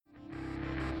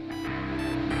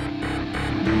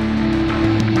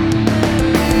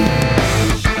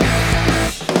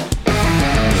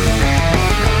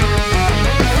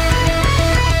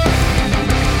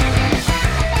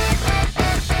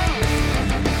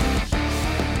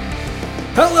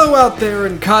Hello out there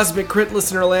in Cosmic Crit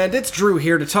Listener Land, it's Drew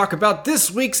here to talk about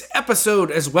this week's episode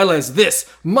as well as this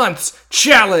month's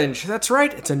challenge. That's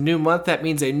right, it's a new month, that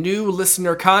means a new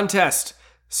listener contest.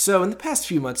 So in the past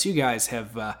few months, you guys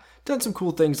have done some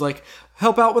cool things like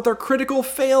help out with our critical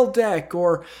fail deck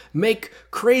or make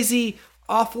crazy,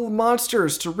 awful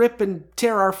monsters to rip and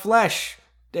tear our flesh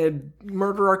and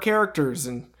murder our characters,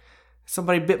 and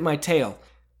somebody bit my tail.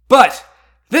 But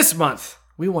this month,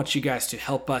 we want you guys to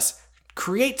help us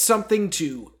create something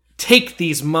to take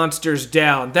these monsters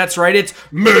down. That's right, it's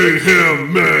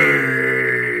Mayhem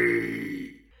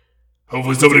May!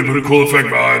 Hopefully somebody put a cool effect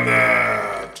behind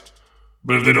that.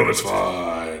 But if they don't, it's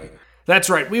fine. That's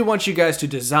right, we want you guys to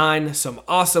design some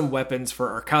awesome weapons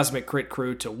for our Cosmic Crit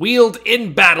crew to wield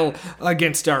in battle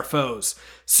against our foes.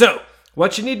 So,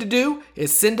 what you need to do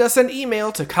is send us an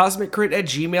email to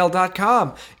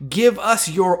cosmiccrit@gmail.com. Give us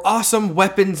your awesome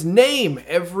weapon's name.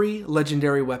 Every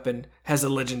legendary weapon has a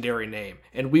legendary name,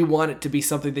 and we want it to be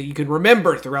something that you can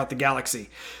remember throughout the galaxy.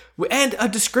 And a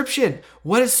description.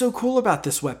 What is so cool about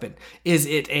this weapon? Is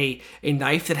it a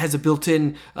knife that has a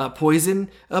built-in poison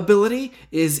ability?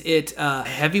 Is it a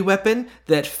heavy weapon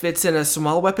that fits in a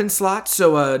small weapon slot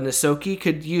so Nasoki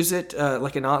could use it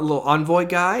like a little envoy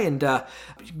guy and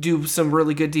do some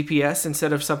really good DPS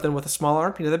instead of something with a small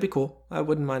arm? You know, that'd be cool. I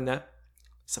wouldn't mind that.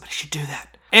 Somebody should do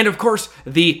that. And of course,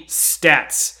 the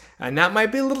stats. And that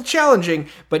might be a little challenging,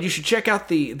 but you should check out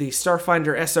the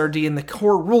Starfinder SRD in the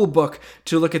core rulebook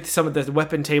to look at some of the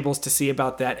weapon tables to see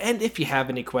about that. And if you have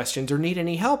any questions or need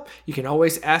any help, you can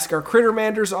always ask our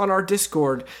Crittermanders on our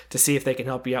Discord to see if they can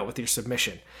help you out with your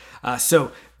submission.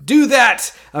 So do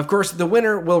that. Of course, the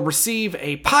winner will receive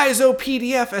a Paizo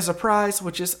PDF as a prize,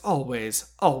 which is always,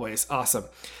 always awesome.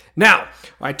 Now,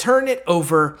 I turn it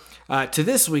over to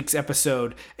this week's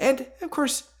episode, and of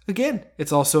course, again,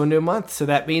 it's also a new month, so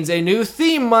that means a new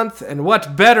theme month, and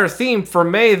what better theme for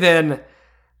May than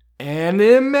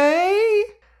anime?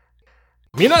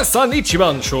 皆さん一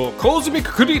番賞コズミッ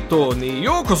ククリットに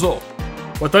ようこそ。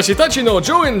私たちの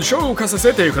上演紹介さ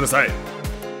せてください。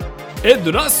エッ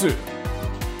ドラス、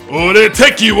俺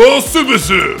敵を潰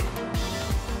す。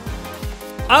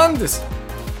アンデス、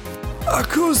ア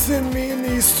クセンミ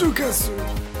ニスカス。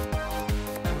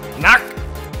ナック。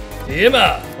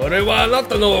今、俺はあな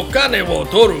たのお金を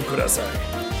取るください。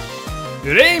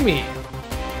グレイミー、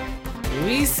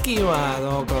ウイスキーは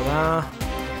どうかな。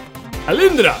アリ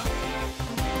ンドラ、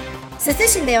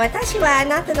謹んで私はあ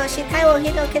なたの死体を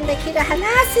広げできる話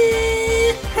す。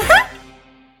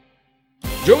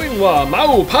上演は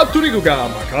マオ・パトリックが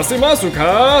任せます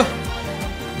か？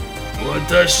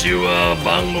私は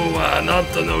番号はあな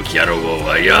たのキャラ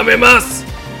をやめます。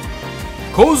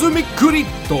コズミックリ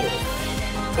ット。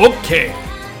Okay.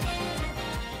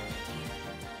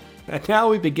 And now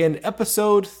we begin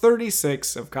episode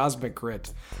 36 of Cosmic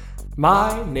Crit,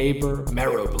 My Neighbor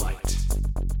Marrowblight.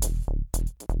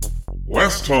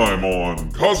 Last time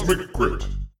on Cosmic Crit.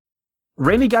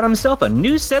 Raimi got himself a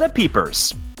new set of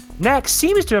peepers. Nax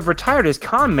seems to have retired his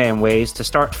con man ways to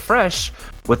start fresh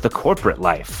with the corporate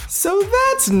life. So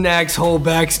that's Nax's whole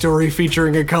backstory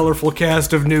featuring a colorful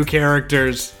cast of new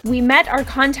characters. We met our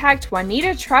contact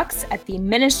Juanita Trucks at the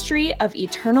Ministry of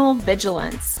Eternal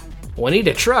Vigilance.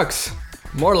 Juanita Trucks?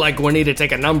 More like Juanita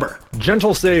take a number.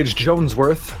 Gentle Sage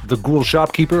Jonesworth, the ghoul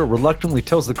shopkeeper, reluctantly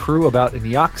tells the crew about an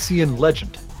Eoxian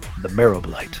legend, the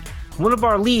Marrowblight. One of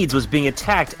our leads was being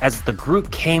attacked as the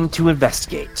group came to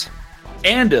investigate.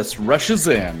 Andus rushes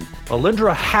in.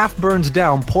 Alindra half burns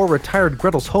down poor retired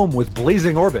Gretel's home with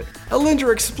blazing orbit.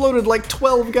 Alindra exploded like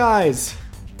 12 guys.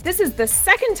 This is the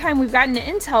second time we've gotten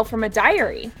intel from a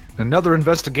diary. Another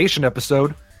investigation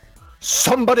episode.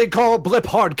 Somebody call Blip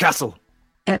Hardcastle.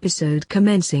 Episode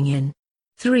commencing in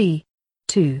 3,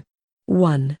 2,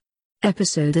 1.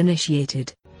 Episode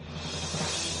initiated.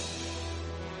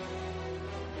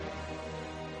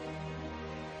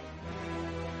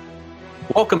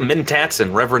 Welcome, Mentats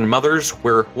and Reverend Mothers.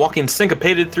 We're walking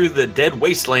syncopated through the dead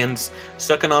wastelands,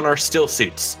 sucking on our still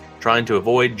suits, trying to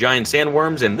avoid giant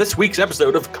sandworms in this week's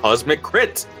episode of Cosmic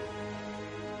Crit.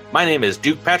 My name is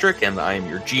Duke Patrick, and I am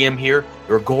your GM here,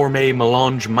 your gourmet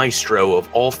melange maestro of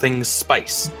all things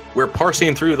spice. We're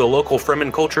parsing through the local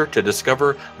Fremen culture to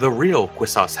discover the real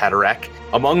Kwisatz Haderach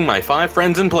among my 5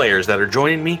 friends and players that are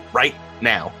joining me right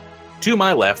now. To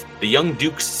my left, the young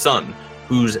Duke's son,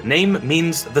 whose name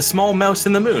means the small mouse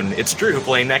in the moon. It's Drew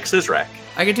playing Nax Israk.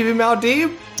 I get to be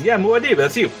Muad'Dib? Yeah, Muad'Dib,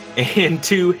 that's you. And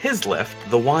to his left,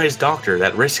 the wise doctor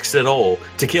that risks it all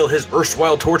to kill his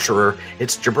erstwhile torturer,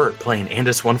 it's Jabert playing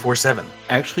Andus 147.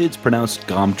 Actually, it's pronounced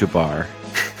Gom Jabbar.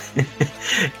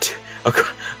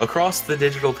 Across the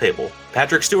digital table,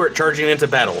 Patrick Stewart charging into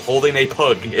battle, holding a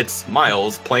pug. It's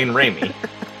Miles playing Raimi.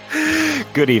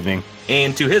 Good evening.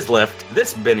 And to his left,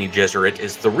 this Benny Gesserit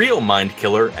is the real mind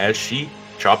killer as she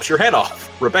chops your head off.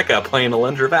 Rebecca playing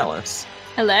Alendra Vallis.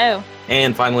 Hello.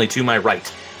 And finally, to my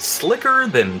right, slicker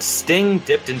than Sting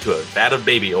dipped into a vat of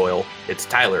baby oil, it's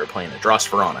Tyler playing Adros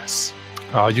Varonis.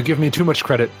 Oh, you give me too much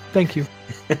credit. Thank you.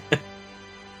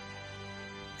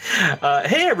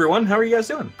 Hey everyone, how are you guys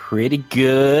doing? Pretty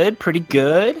good.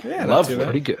 Yeah, Lovely.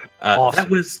 pretty good. Awesome.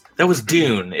 That was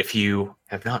Dune. If you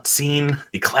have not seen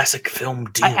the classic film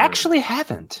Dune, I actually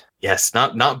haven't. Yes,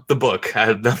 not the book. I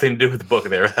had nothing to do with the book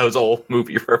there. That was all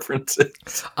movie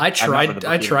references. I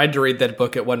tried to read that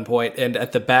book at one point, and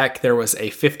at the back there was a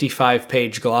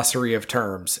 55-page glossary of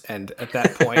terms. And at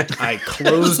that point, I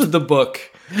closed the book.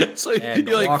 So and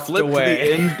you like walked flip away.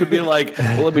 to the end to be like,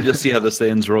 well, let me just see how this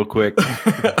ends real quick.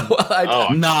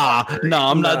 Nah,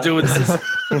 I'm not doing this.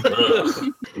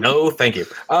 No, thank you.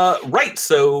 Right,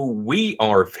 so we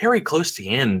are very close to the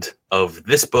end of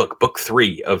this book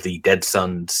 3 of the Dead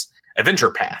Sons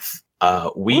adventure path.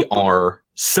 We are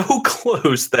so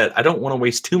close that I don't want to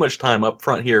waste too much time up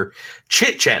front here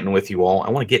chit-chatting with you all. I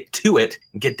want to get to it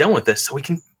and get done with this so we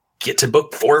can get to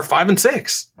book 4, 5, and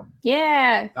 6.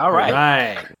 Yeah. All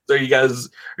right. So are you guys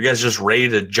just ready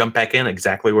to jump back in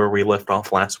exactly where we left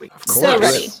off last week? Of course. So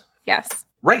ready. Yes.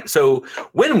 Right. So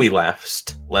when we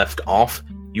left off,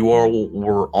 you all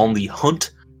were on the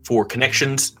hunt for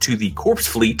connections to the corpse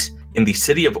fleet in the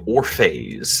city of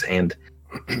Orphes and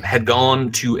had gone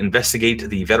to investigate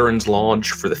the Veterans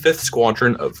Lodge for the 5th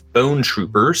Squadron of Bone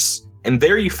Troopers. And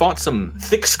there you fought some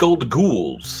thick-skulled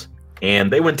ghouls.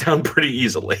 And they went down pretty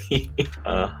easily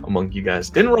among you guys.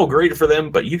 Didn't roll great for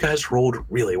them, but you guys rolled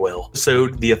really well. So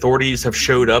the authorities have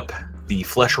showed up, the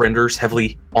flesh renders,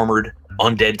 heavily armored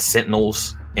undead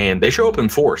sentinels, and they show up in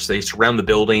force. They surround the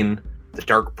building, the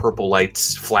dark purple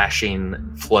lights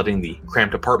flashing, flooding the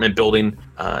cramped apartment building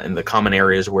in the common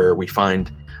areas where we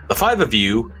find the 5 of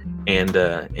you and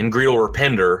Ingreal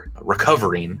Repender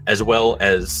recovering, as well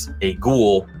as a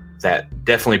ghoul that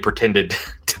definitely pretended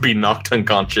to be knocked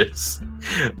unconscious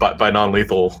by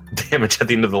non-lethal damage at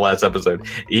the end of the last episode.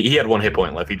 He had 1 hit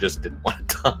point left. He just didn't want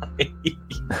to die.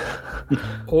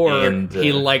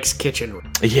 He likes kitchen rope.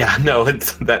 Yeah, no,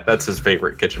 that's his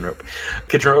favorite, kitchen rope.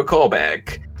 Kitchen rope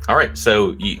callback. All right,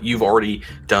 so you've already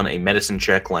done a medicine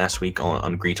check last week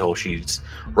on Gretel. She's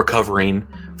recovering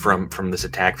from this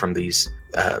attack from these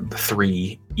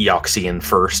 3 Eoxian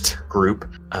first group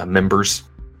members.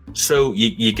 So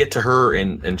you get to her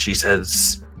and she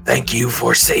says, "Thank you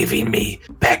for saving me.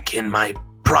 Back in my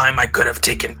prime, I could have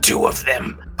taken 2 of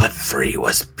them, but 3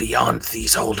 was beyond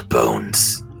these old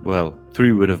bones." Well,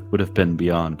 3 would have been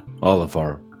beyond all of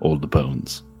our old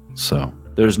bones. So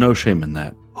there's no shame in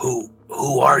that.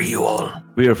 Who are you all?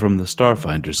 We are from the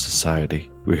Starfinder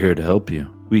Society. We're here to help you.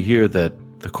 We hear that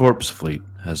the corpse fleet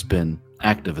has been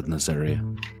active in this area.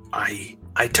 I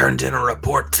turned in a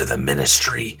report to the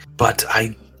ministry, but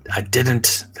I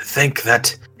didn't think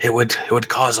that it would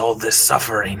cause all this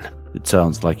suffering. It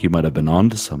sounds like you might have been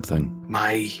onto something.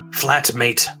 My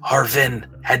flatmate, Harvin,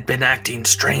 had been acting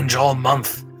strange all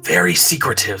month, very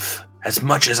secretive. As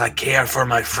much as I care for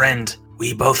my friend,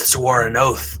 we both swore an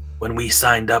oath when we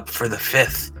signed up for the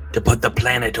 5th to put the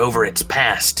planet over its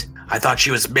past. I thought she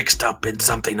was mixed up in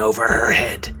something over her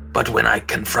head, but when I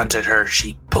confronted her,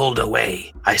 she pulled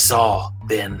away. I saw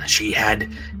then she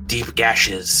had deep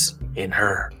gashes in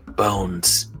her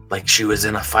bones, like she was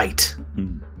in a fight.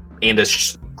 And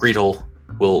as Gretel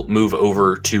will move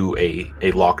over to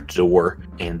a locked door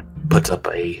and puts up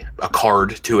a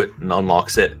card to it and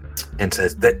unlocks it and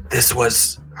says that this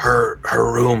was her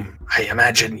room. I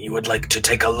imagine you would like to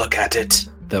take a look at it.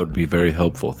 That would be very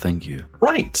helpful, thank you.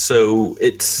 Right, so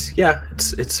it's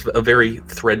a very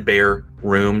threadbare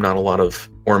room, not a lot of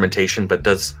ornamentation, but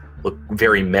does look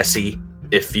very messy.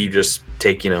 If you just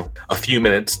take, a few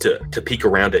minutes to peek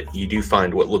around it, you do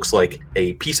find what looks like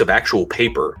a piece of actual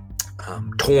paper,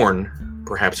 torn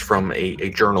perhaps from a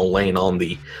journal laying on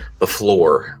the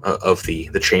floor of the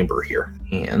chamber here.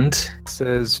 And it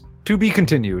says, "To be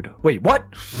continued." Wait, what?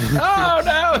 Oh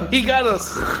no, he got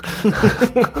us.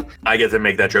 I get to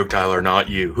make that joke, Tyler, not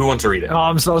you. Who wants to read it? Oh,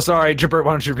 I'm so sorry. Jabert,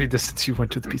 why don't you read this since you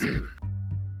went to the piece?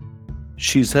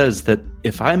 She says that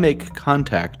if I make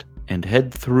contact and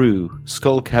head through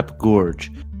Skullcap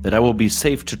Gorge, that I will be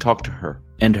safe to talk to her,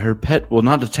 and her pet will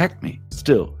not attack me.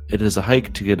 Still, it is a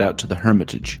hike to get out to the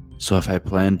Hermitage, so if I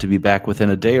plan to be back within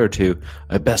a day or 2,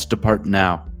 I best depart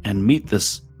now and meet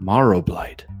this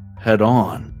Marrowblight head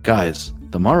on. Guys,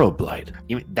 the Marrowblight.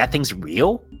 That thing's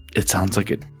real? It sounds like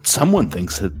it. Someone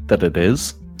thinks that it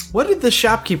is. What did the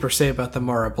shopkeeper say about the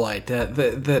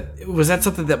Marrowblight? Was that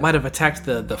something that might have attacked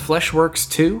the Fleshworks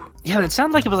too? Yeah, but it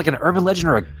sounded like it was like an urban legend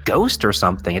or a ghost or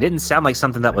something. It didn't sound like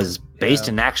something that was based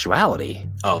in actuality.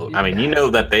 Oh, I mean, you know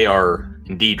that they are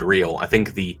indeed real. I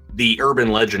think the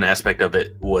urban legend aspect of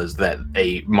it was that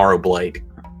a Marrowblight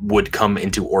would come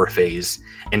into Orpheus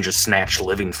and just snatch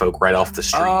living folk right off the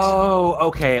street. Oh,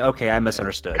 okay, I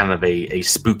misunderstood. Kind of a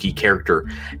spooky character.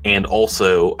 And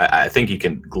also, I think you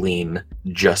can glean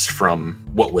just from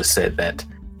what was said that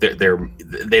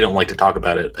they don't like to talk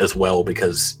about it as well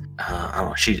because I don't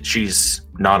know, she's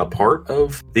not a part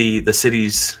of the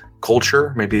city's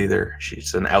culture. Maybe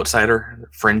she's an outsider,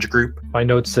 fringe group. My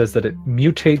note says that it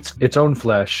mutates its own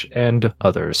flesh and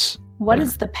others. What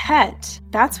is the pet?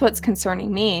 That's what's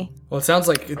concerning me. Well, it sounds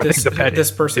like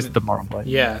this person is the Marrowblight.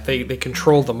 Yeah, they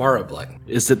control the Marrowblight.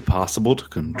 Is it possible to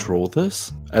control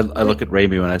this? I look at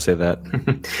Raimi when I say that.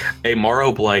 A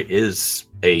Marrowblight is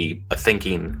a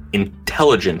thinking,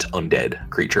 intelligent undead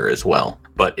creature as well,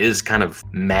 but is kind of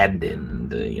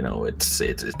maddened.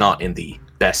 It's not in the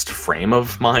best frame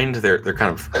of mind. They're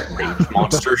kind of rage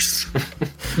monsters.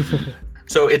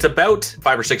 So it's about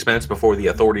 5 or 6 minutes before the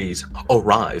authorities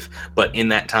arrive, but in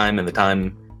that time and the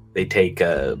time they take,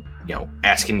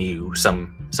 asking you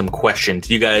some questions,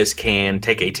 you guys can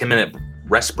take a 10-minute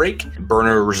rest break, burn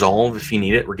a resolve if you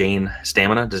need it, regain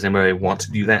stamina. Does anybody want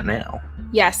to do that now?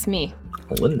 Yes, me.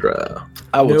 Alindra.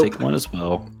 I will take one as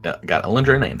well. Got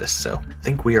Alindra and Andis, so I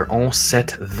think we are all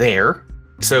set there.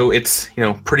 So it's,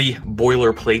 pretty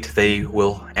boilerplate. They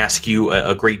will ask you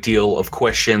a great deal of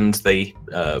questions. They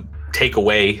take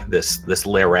away this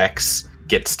Lyrax,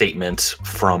 get statements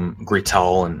from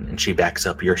Grital, and she backs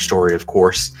up your story, of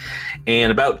course. And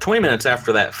about 20 minutes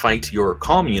after that fight, your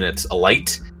comm units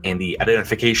alight, and the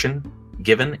identification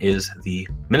given is the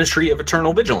Ministry of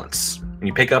Eternal Vigilance. When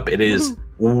you pick up, it is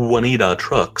Juanita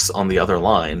Trucks on the other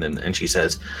line, and she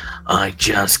says, "I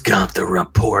just got the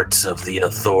reports of the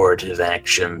authoritative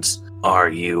actions. Are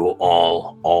you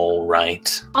all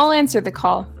right?" I'll answer the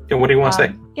call. Yeah, what do you want to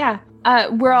say? Yeah.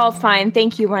 We're all fine.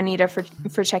 Thank you, Juanita,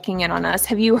 for checking in on us.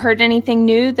 Have you heard anything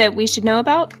new that we should know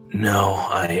about? No,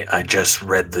 I just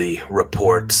read the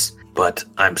reports, but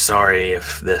I'm sorry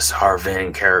if this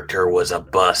Harvin character was a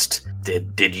bust.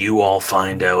 Did you all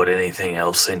find out anything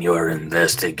else in your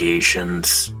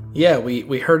investigations? Yeah,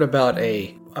 we heard about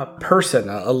a person,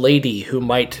 a lady who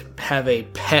might have a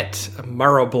pet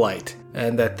Marrowblight,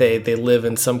 and that they live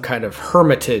in some kind of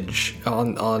hermitage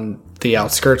on the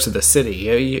outskirts of the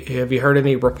city. Have you heard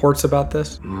any reports about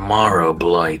this?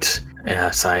 Marrowblight.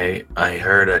 Yes, I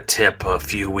heard a tip a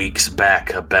few weeks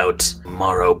back about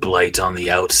Marrowblight on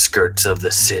the outskirts of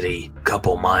the city, a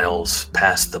couple miles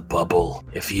past the bubble.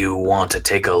 If you want to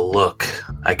take a look,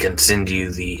 I can send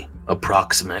you the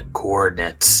approximate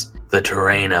coordinates. The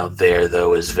terrain out there,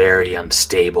 though, is very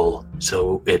unstable,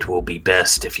 so it will be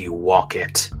best if you walk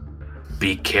it.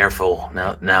 Be careful.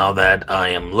 Now that I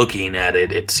am looking at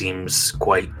it, it seems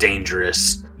quite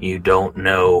dangerous. You don't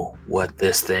know what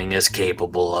this thing is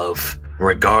capable of.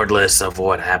 Regardless of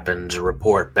what happens,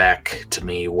 report back to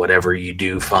me whatever you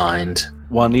do find.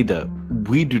 Juanita,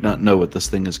 we do not know what this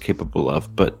thing is capable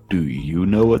of, but do you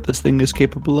know what this thing is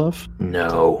capable of?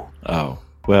 No. Oh,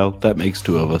 well, that makes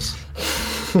two of us.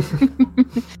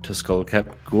 To Skullcap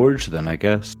Gorge, then, I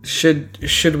guess.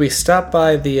 Should we stop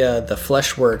by the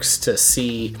Fleshworks to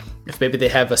see if maybe they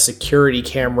have a security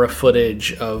camera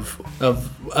footage of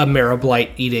a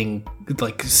Marrowblight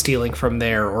stealing from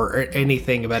there, or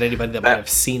anything about anybody that might have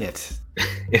seen it?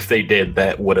 If they did,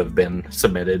 that would have been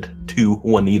submitted to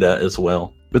Juanita as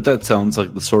well. But that sounds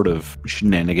like the sort of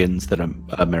shenanigans that a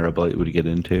Marrowblight would get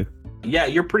into. Yeah,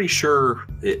 you're pretty sure,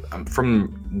 from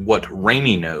what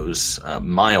Raimi knows,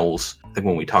 Miles, I think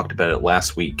when we talked about it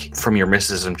last week, from your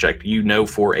mysticism check, you know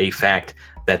for a fact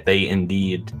that they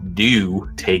indeed do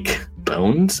take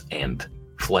bones and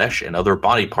flesh and other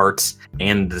body parts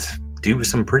and do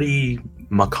some pretty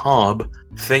macabre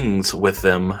things with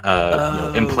them,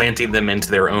 implanting them into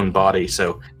their own body.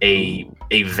 So a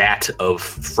vat of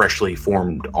freshly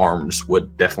formed arms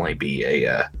would definitely be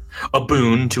a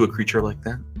boon to a creature like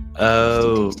that.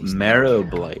 Oh,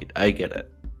 Marrowblight. I get it.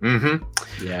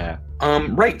 Mm-hmm. Yeah.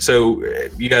 Right. So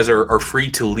you guys are free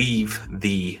to leave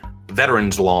the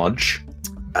Veterans Lodge.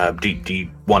 Do you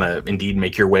want to indeed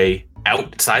make your way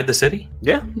outside the city?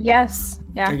 Yeah. Yes.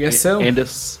 Yeah. I guess so.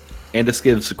 Andis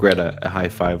gives Greta a high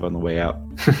five on the way out.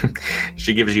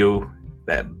 She gives you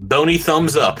that bony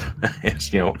thumbs up,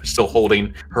 still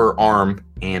holding her arm,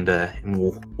 and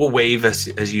we'll wave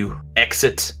as you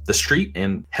exit the street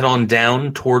and head on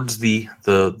down towards the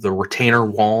retainer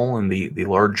wall and the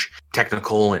large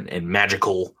technical and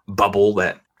magical bubble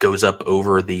that goes up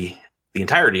over the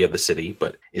entirety of the city,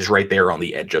 but is right there on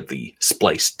the edge of the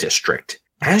Splice district.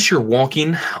 As you're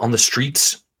walking on the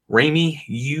streets, Raimi,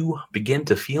 you begin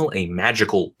to feel a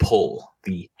magical pull.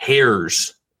 The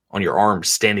hairs on your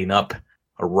arms standing up,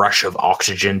 a rush of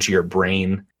oxygen to your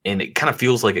brain, and it kind of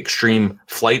feels like extreme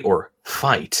flight or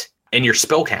fight. And your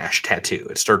spellcash tattoo,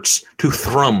 it starts to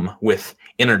thrum with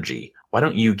energy. Why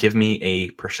don't you give me a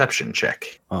perception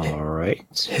check? All right.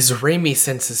 His Raimi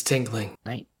sense is tingling.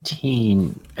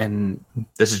 19. And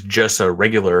this is just a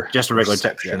regular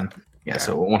perception. Yeah,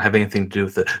 so it won't have anything to do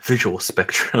with the visual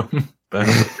spectrum, but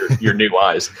your new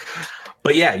eyes.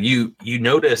 But yeah, you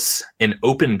notice an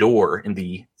open door in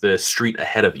the street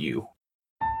ahead of you,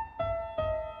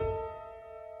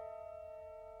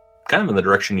 kind of in the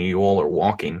direction you all are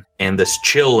walking. And this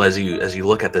chill as you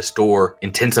look at this door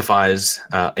intensifies.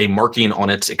 A marking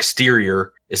on its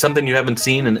exterior is something you haven't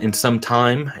seen in some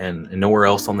time and nowhere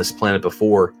else on this planet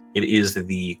before. It is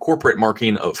the corporate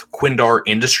marking of Quindar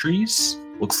Industries.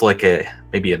 Looks like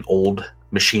maybe an old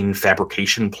machine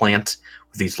fabrication plant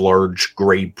with these large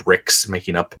gray bricks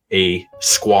making up a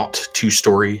squat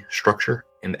 2-story structure.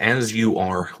 And as you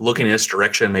are looking in this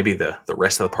direction, maybe the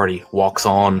rest of the party walks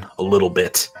on a little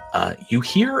bit, you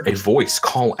hear a voice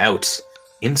call out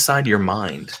inside your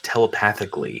mind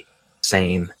telepathically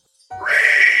saying,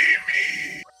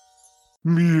 Raimi.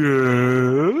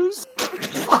 Yes?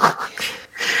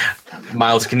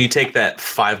 Miles, can you take that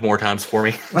 5 more times for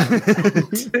me?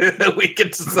 We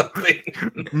get to something.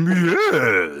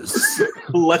 Yes.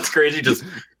 Let's crazy just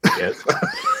yes.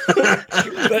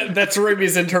 That's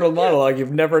Raimi's internal monologue.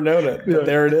 You've never known it, but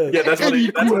there it is. Yeah, that's what he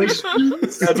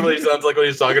sounds like when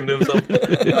he's talking to himself.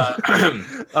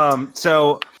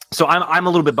 So I'm a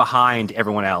little bit behind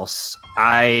everyone else.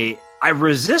 I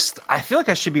resist. I feel like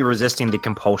I should be resisting the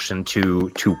compulsion to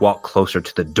walk closer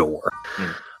to the door.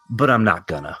 But I'm not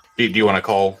gonna. Do you want to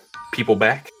call people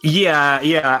back? Yeah.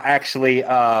 Actually,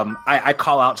 I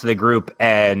call out to the group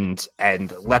and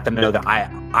let them know that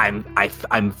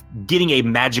I'm getting a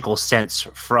magical sense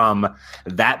from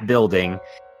that building,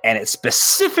 and it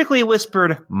specifically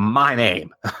whispered my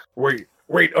name. Wait,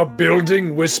 a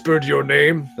building whispered your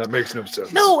name? That makes no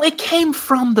sense. No, it came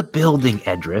from the building,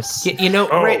 Edris.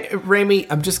 Raimi,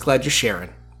 I'm just glad you're sharing,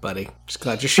 buddy. Just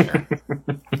glad you're sharing.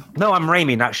 No, I'm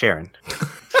Raimi, not Sharon.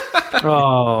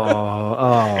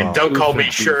 And don't call me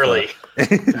Shirley.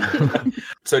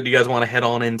 So do you guys want to head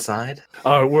on inside?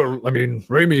 Well, I mean,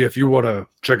 Raimi, if you want to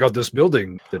check out this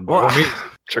building, then by all means,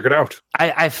 check it out.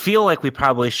 I feel like we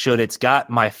probably should. It's got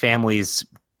my family's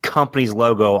company's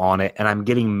logo on it, and I'm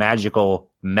getting magical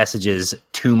messages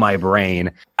to my brain.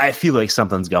 I feel like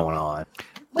something's going on.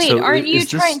 Wait, aren't you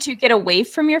trying to get away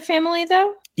from your family,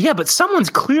 though? Yeah, but someone's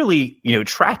clearly,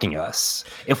 tracking us.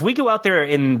 If we go out there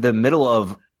in the middle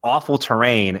of awful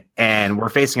terrain and we're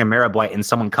facing a Marrowblight and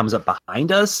someone comes up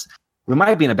behind us, we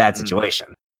might be in a bad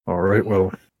situation. All right,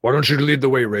 well, why don't you lead the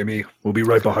way, Raimi? We'll be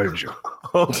right behind you.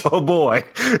 Oh boy.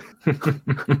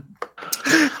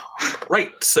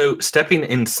 Right, so stepping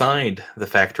inside the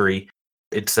factory,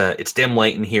 it's dim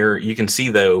light in here. You can see,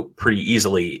 though, pretty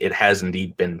easily it has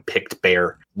indeed been picked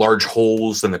bare. Large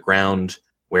holes in the ground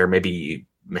where maybe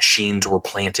machines were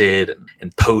planted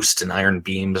and posts and iron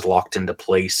beams locked into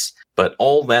place. But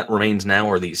all that remains now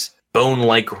are these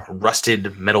bone-like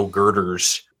rusted metal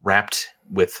girders wrapped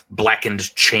with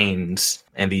blackened chains,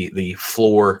 and the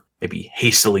floor maybe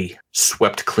hastily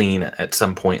swept clean at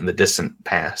some point in the distant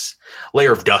past.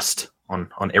 Layer of dust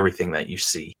on everything that you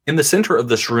see. In the center of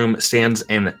this room stands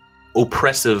an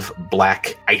oppressive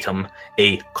black item,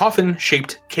 a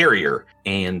coffin-shaped carrier,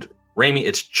 and Raimi,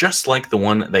 it's just like the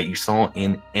one that you saw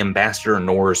in Ambassador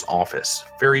Nor's office.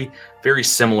 Very, very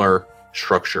similar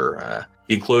structure.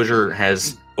 The enclosure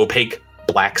has opaque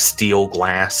black steel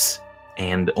glass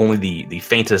and only the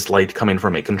faintest light coming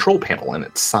from a control panel in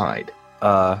its side.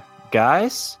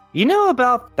 Guys, you know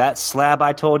about that slab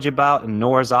I told you about in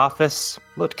Nora's office?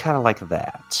 Looked kind of like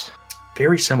that.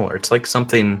 Very similar. It's like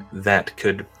something that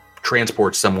could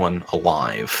transport someone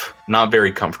alive, not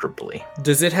very comfortably.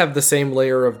 Does it have the same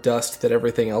layer of dust that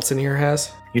everything else in here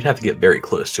has? You'd have to get very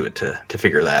close to it to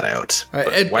figure that out.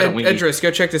 Edris, go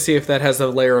check to see if that has a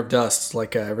layer of dust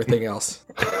like everything else.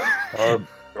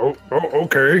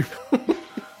 Okay.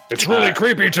 It's really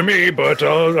creepy to me, but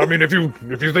I mean, if you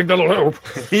think that'll help.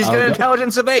 He's got an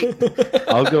intelligence of 8.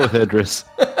 I'll go with Edris.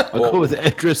 I'll go with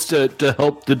Edris to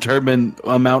help determine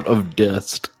amount of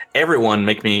dust. Everyone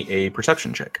make me a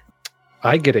perception check.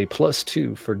 I get a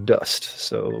 +2 for dust,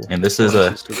 so... And this is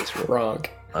a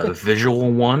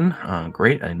visual one.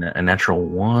 Great, a natural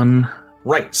 1.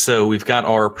 Right, so we've got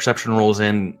our perception rolls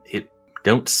in.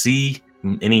 Don't see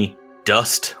any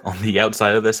dust on the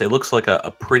outside of this. It looks like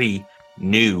a pretty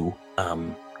new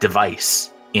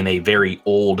device in a very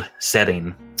old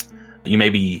setting. You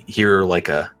maybe hear like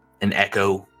an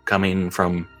echo coming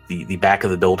from the back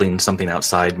of the building, something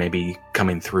outside maybe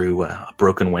coming through a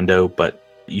broken window, but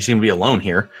you seem to be alone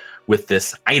here with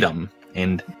this item.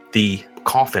 And the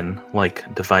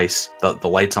coffin-like device, the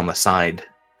lights on the side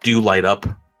do light up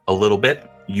a little bit.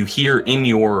 You hear in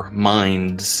your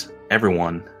minds,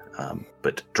 everyone,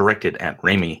 but directed at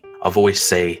Raimi, a voice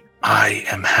say, "I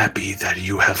am happy that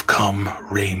you have come,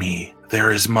 Raimi.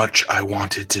 There is much I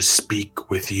wanted to speak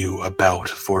with you about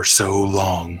for so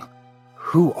long."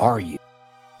 Who are you?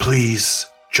 Please,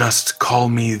 just call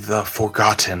me the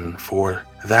Forgotten, for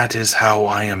that is how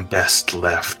I am best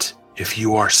left. If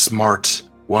you are smart,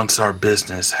 once our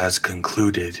business has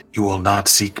concluded, you will not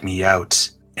seek me out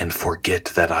and forget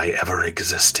that I ever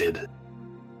existed.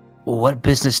 What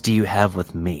business do you have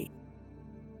with me?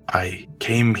 I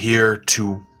came here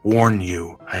to warn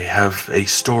you. I have a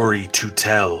story to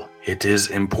tell. It is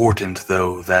important,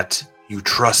 though, that you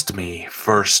trust me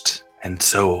first, and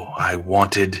so I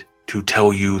wanted to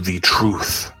tell you the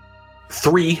truth.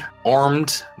 3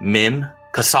 armed men,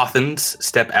 Kasathans,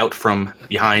 step out from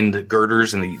behind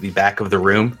girders in the back of the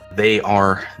room. They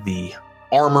are the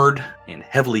armored and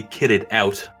heavily kitted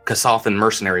out Kasathan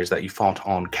mercenaries that you fought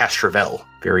on Castrovel.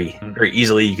 Very, very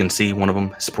easily, you can see one of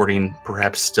them sporting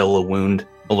perhaps still a wound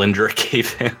Alindra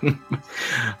gave him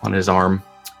on his arm.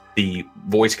 The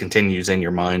voice continues in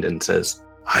your mind and says,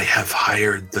 I have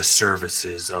hired the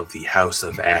services of the House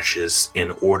of Ashes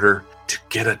in order to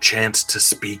get a chance to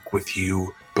speak with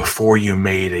you before you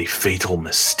made a fatal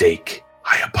mistake.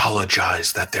 I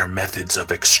apologize that their methods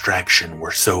of extraction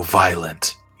were so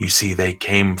violent. You see, they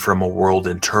came from a world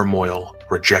in turmoil,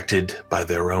 rejected by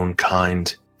their own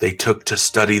kind. They took to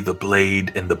study the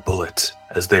blade and the bullet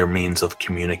as their means of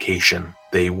communication.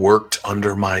 They worked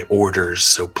under my orders,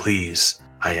 so please,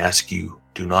 I ask you,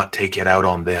 do not take it out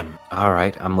on them. All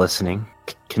right, I'm listening.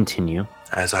 Continue.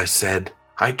 As I said,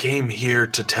 I came here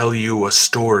to tell you a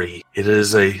story. It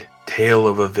is a tale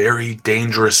of a very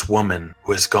dangerous woman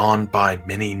who has gone by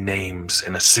many names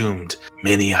and assumed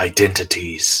many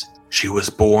identities. She was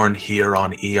born here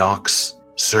on Eox,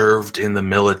 served in the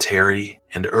military,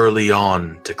 and early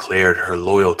on declared her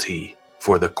loyalty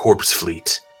for the Corpse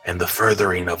Fleet and the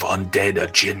furthering of undead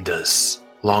agendas.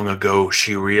 Long ago,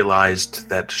 she realized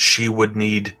that she would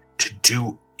need to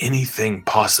do anything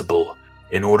possible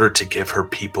in order to give her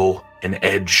people an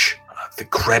edge, the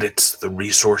credits, the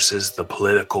resources, the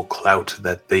political clout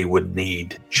that they would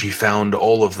need. She found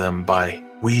all of them by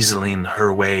weaseling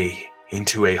her way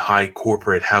into a high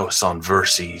corporate house on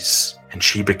Verces, and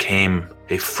she became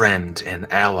a friend and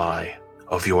ally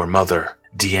of your mother,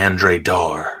 Deandre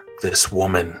Dar. This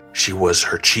woman, she was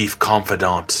her chief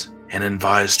confidant and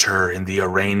advised her in the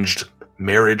arranged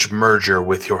marriage merger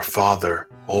with your father,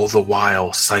 all the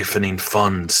while siphoning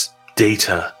funds,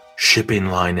 data, shipping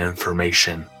line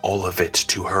information, all of it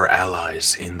to her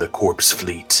allies in the Corpse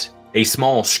Fleet. A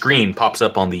small screen pops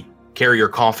up on the carrier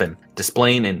coffin,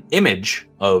 displaying an image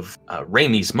of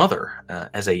Raimi's mother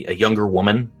as a younger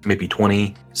woman, maybe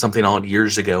 20-something odd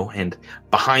years ago, and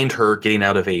behind her, getting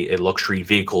out of a luxury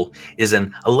vehicle, is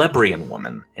an Elebrian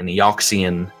woman, an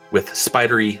Eoxian with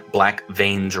spidery black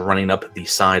veins running up the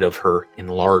side of her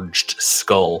enlarged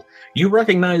skull. You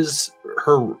recognize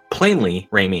her plainly,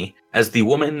 Raimi, as the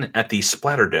woman at the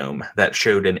Splatterdome that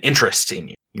showed an interest in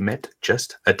you. You met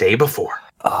just a day before.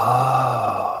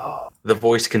 Oh. The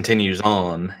voice continues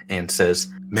on and says,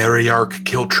 Mariarch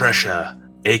Kiltresha,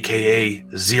 a.k.a.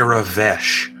 Zira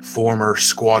Vesh, former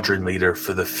squadron leader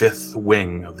for the 5th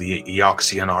Wing of the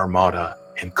Eoxian Armada,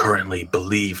 and currently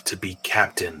believed to be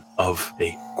captain of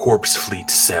a Corpse Fleet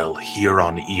cell here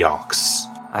on Eox.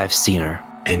 I've seen her.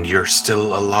 And you're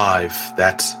still alive.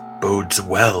 That bodes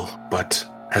well, but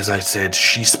as I said,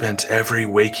 she spent every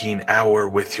waking hour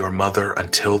with your mother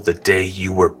until the day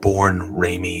you were born,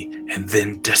 Raimi, and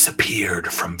then disappeared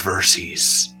from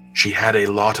Verces. She had a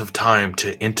lot of time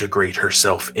to integrate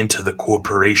herself into the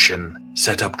corporation,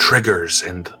 set up triggers,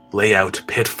 and lay out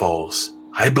pitfalls.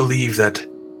 I believe that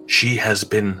she has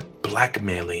been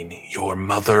blackmailing your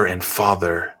mother and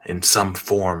father in some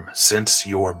form since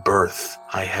your birth.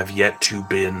 I have yet to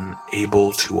been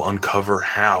able to uncover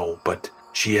how, but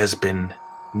she has been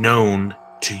known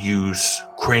to use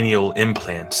cranial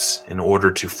implants in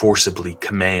order to forcibly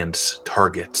command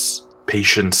targets.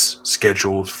 Patients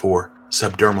scheduled for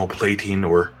subdermal plating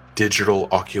or digital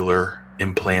ocular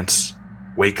implants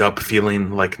wake up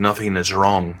feeling like nothing is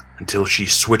wrong until she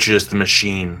switches the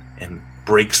machine and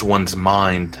breaks one's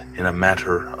mind in a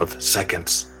matter of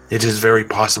seconds. It is very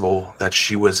possible that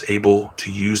she was able to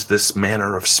use this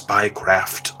manner of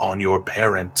spycraft on your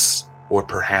parents, or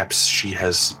perhaps she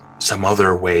has some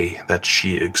other way that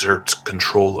she exerts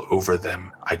control over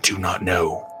them. I do not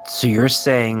know. So you're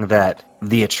saying that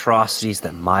the atrocities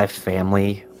that my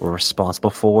family were responsible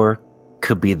for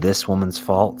could be this woman's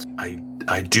fault?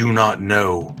 I do not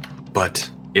know, but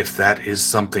if that is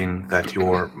something that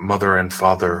your mother and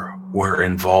father were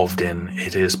involved in,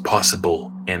 it is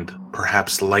possible and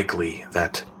perhaps likely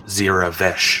that Zira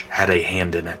Vesh had a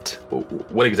hand in it.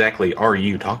 What exactly are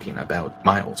you talking about,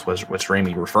 Miles? What's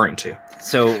Raimi referring to?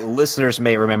 So listeners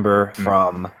may remember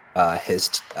from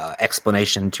his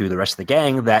explanation to the rest of the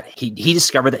gang that he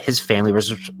discovered that his family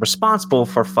was responsible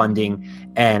for funding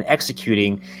and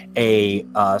executing a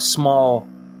small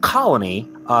colony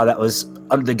that was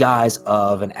under the guise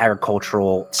of an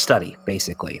agricultural study,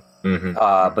 basically. Mm-hmm.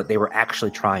 But they were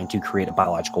actually trying to create a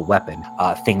biological weapon.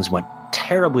 Things went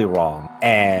terribly wrong,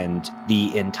 and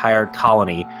the entire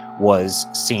colony was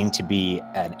seen to be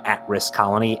an at-risk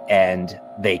colony, and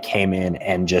they came in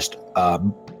and just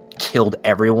killed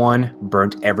everyone,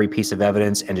 burnt every piece of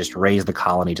evidence, and just razed the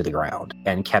colony to the ground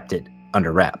and kept it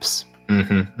under wraps.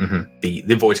 Mm-hmm, mm-hmm.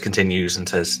 The voice continues and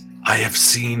says, I have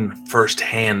seen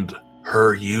firsthand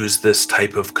her use this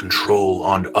type of control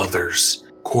on others.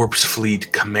 Corpse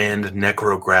Fleet command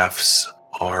necrographs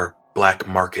are black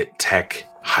market tech,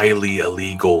 highly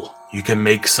illegal. You can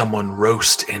make someone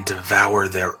roast and devour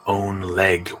their own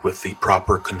leg with the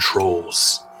proper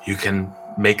controls. You can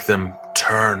make them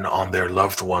turn on their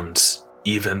loved ones,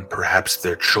 even perhaps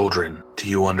their children. Do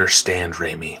you understand,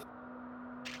 Raimi?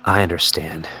 I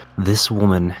understand. This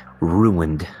woman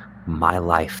ruined my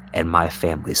life and my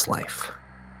family's life.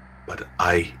 But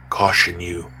I caution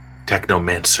you,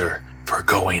 Technomancer, for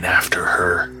going after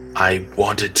her. I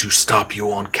wanted to stop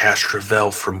you on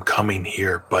Castrovel from coming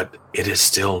here, but it is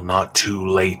still not too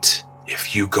late.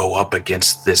 If you go up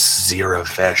against this Zira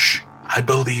Vesh, I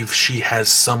believe she has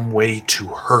some way to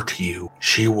hurt you.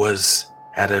 She was,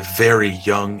 at a very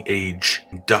young age,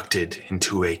 inducted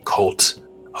into a cult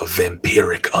of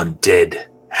vampiric undead.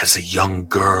 As a young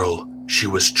girl, she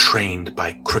was trained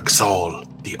by Crixall,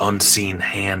 the unseen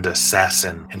hand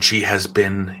assassin, and she has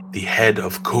been the head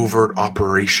of covert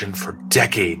operation for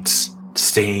decades,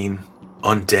 staying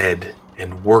undead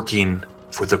and working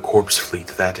for the Corpse Fleet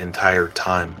that entire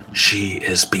time. She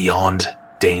is beyond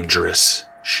dangerous.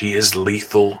 She is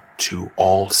lethal to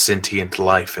all sentient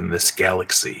life in this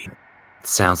galaxy.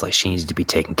 Sounds like she needs to be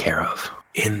taken care of.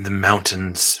 In the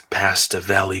mountains past a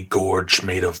valley gorge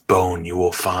made of bone, you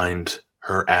will find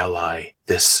her ally,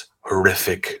 this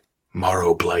horrific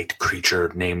Marrowblight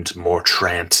creature named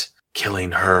Mortrant.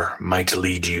 Killing her might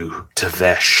lead you to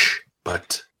Vesh,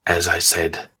 but as I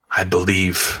said, I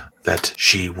believe that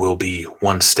she will be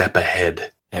one step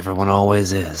ahead. Everyone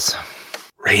always is.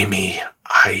 Raimi,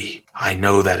 I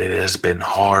know that it has been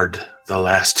hard the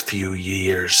last few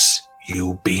years,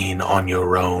 you being on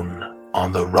your own,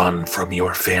 on the run from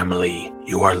your family.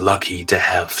 You are lucky to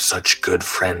have such good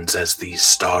friends as these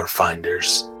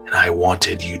Starfinders, and I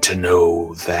wanted you to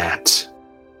know that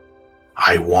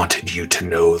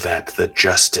the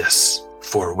justice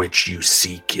for which you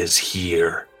seek is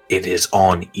here. It is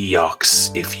on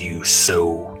Eox if you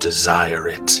so desire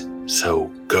it. So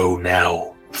go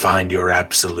now, find your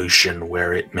absolution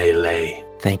where it may lay.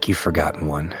 Thank you, Forgotten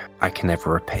One. I can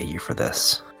never repay you for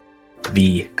this.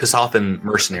 The Kasathan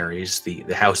mercenaries, the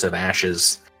House of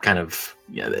Ashes, kind of,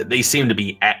 they seem to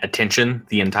be at attention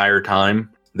the entire time.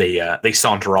 They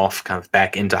saunter off kind of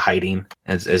back into hiding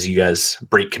as you guys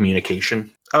break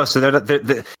communication. Oh, so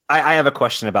I have a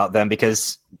question about them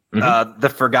because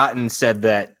the Forgotten said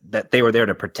that they were there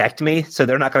to protect me, so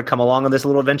they're not going to come along on this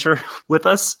little adventure with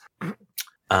us?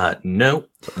 No.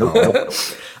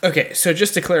 Okay, so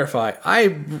just to clarify,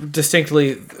 I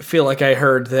distinctly feel like I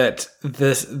heard that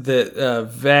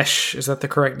Vesh, is that the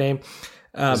correct name?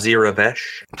 Zira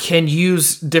Vesh can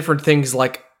use different things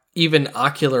like even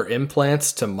ocular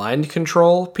implants to mind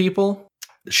control people.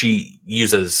 She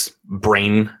uses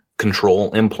brain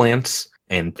control implants,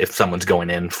 and if someone's going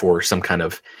in for some kind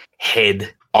of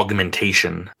head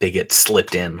augmentation, they get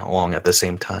slipped in along at the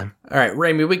same time. All right,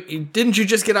 Raimi, didn't you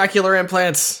just get ocular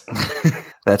implants?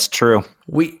 That's true.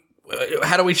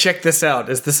 How do we check this out?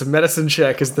 Is this a medicine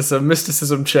check? Is this a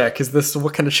mysticism check?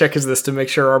 What kind of check is this to make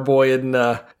sure our boy isn't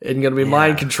going to be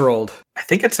mind controlled? I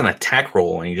think it's an attack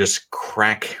roll, and you just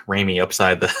crack Raimi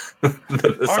upside the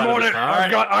I'm on it.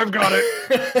 I've got it.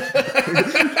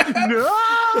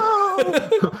 No!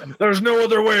 There's no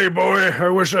other way, boy. I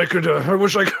wish I could. I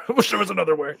wish there was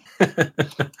another way.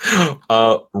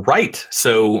 Right.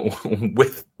 So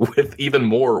with even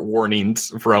more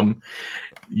warnings from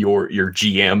your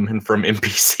GM and from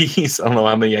NPCs, I don't know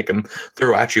how many I can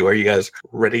throw at you. Are you guys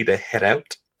ready to head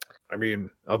out? I mean,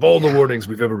 of all the warnings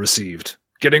we've ever received,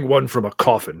 getting one from a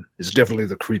coffin is definitely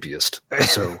the creepiest.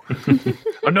 So,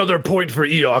 another point for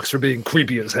Eox for being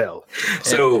creepy as hell.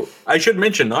 So, I should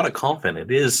mention, not a coffin. It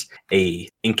is a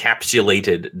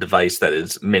encapsulated device that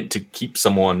is meant to keep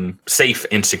someone safe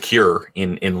and secure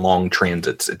in long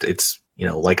transits. It's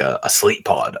like a sleep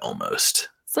pod almost.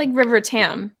 It's like River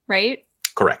Tam, right?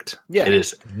 Correct. Yeah, it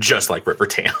is just like River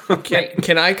Tam.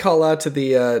 Can I call out to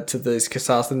these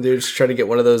Kasathan dudes to try to get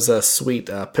one of those sweet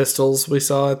pistols we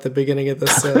saw at the beginning of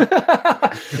this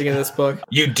book?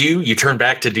 You do. You turn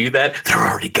back to do that. They're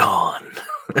already gone.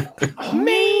 Oh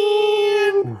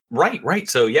man! Right.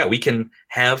 So yeah, we can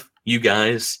have you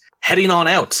guys heading on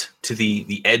out to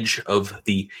the edge of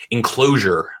the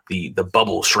enclosure, the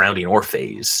bubble surrounding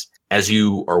Orphes. As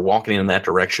you are walking in that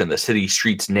direction, the city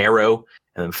streets narrow.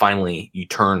 And then finally, you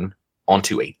turn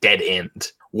onto a dead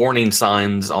end. Warning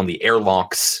signs on the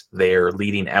airlocks there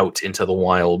leading out into the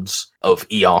wilds of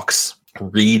Eox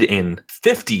read in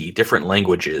 50 different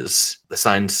languages. The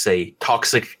signs say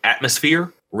toxic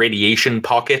atmosphere, radiation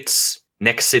pockets,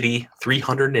 next city,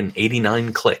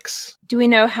 389 clicks. Do we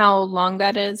know how long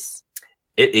that is?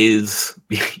 It is,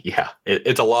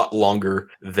 it's a lot longer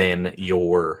than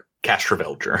your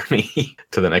Castrovel journey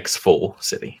to the next full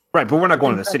city. Right, but we're not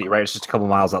going to the city, right? It's just a couple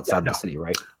miles outside the city,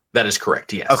 right? That is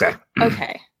correct, yes. Okay.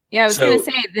 Yeah, I was going to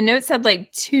say, the note said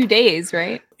 2 days,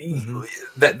 right?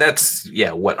 That's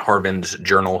what Harvin's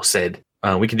journal said.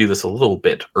 We can do this a little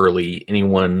bit early.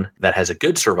 Anyone that has a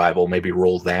good survival, maybe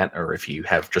roll that, or if you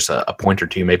have just a point or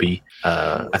two, maybe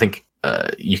I think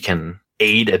you can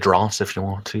aid Adros if you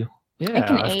want to. Yeah,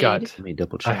 I've got. Let me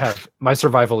double check. I have my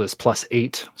survival is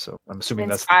 +8, so I'm assuming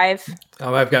Mine's that's 5.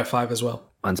 Oh, I've got 5 as well.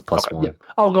 Mine's +1. Yeah,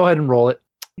 I'll go ahead and roll it.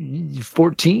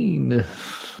 14.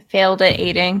 Failed at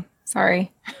aiding.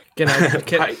 Sorry. Can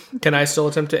I still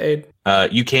attempt to aid?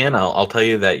 You can. I'll tell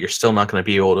you that you're still not going to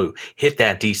be able to hit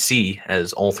that DC,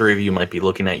 as all three of you might be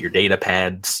looking at your data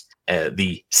pads,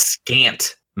 the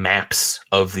scant maps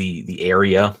of the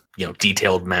area.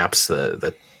 Detailed maps,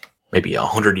 the maybe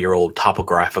 100-year-old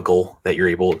topographical that you're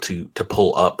able to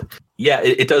pull up. Yeah,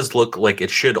 it does look like it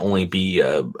should only be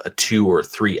a 2 or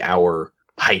 3 hour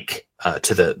hike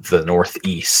to the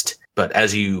northeast. But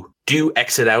as you do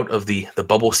exit out of the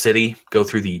bubble city, go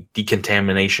through the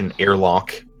decontamination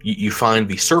airlock, you find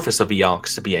the surface of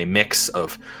Eox to be a mix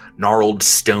of gnarled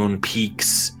stone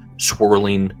peaks,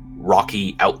 swirling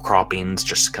rocky outcroppings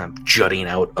just kind of jutting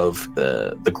out of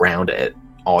the ground at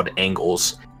odd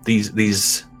angles.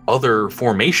 These other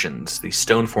formations, these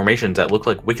stone formations that look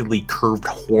like wickedly curved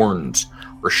horns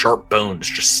or sharp bones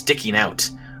just sticking out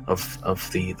of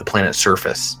the planet's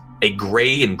surface. A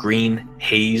gray and green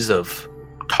haze of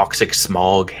toxic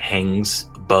smog hangs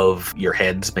above your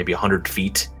heads, maybe 100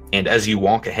 feet. And as you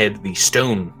walk ahead, the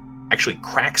stone actually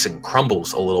cracks and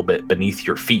crumbles a little bit beneath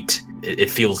your feet. It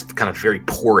feels kind of very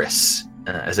porous,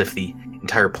 as if the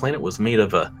entire planet was made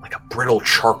of a brittle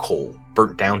charcoal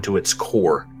burnt down to its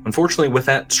core. Unfortunately, with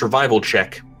that survival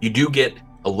check, you do get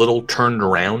a little turned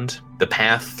around. The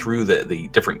path through the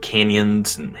different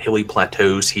canyons and hilly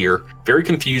plateaus here, very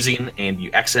confusing, and you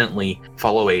accidentally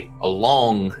follow a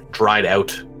long, dried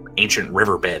out ancient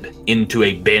riverbed into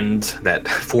a bend that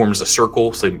forms a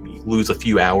circle, so you lose a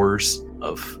few hours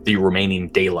of the remaining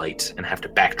daylight and have to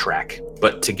backtrack.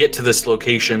 But to get to this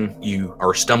location, you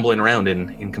are stumbling around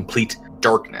in complete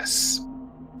darkness.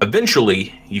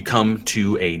 Eventually, you come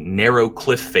to a narrow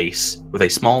cliff face with a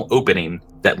small opening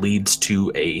that leads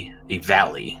to a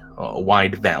valley, a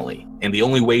wide valley. And the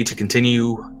only way to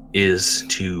continue is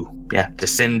to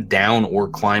descend down or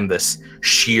climb this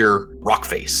sheer rock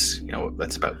face,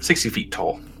 that's about 60 feet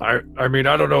tall. I mean,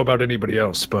 I don't know about anybody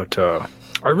else, but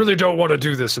I really don't want to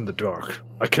do this in the dark.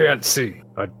 I can't see.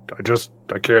 I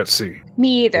can't see.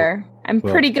 Me either. I'm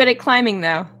Well- pretty good at climbing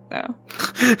though.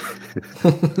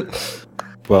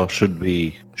 Well, should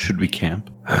we camp?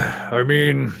 I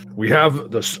mean,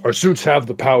 our suits have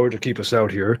the power to keep us out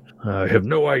here. I have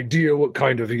no idea what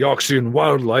kind of Eoxian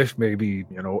wildlife may be,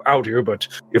 out here, but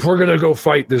if we're gonna go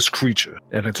fight this creature,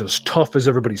 and it's as tough as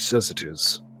everybody says it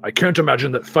is, I can't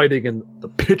imagine that fighting in the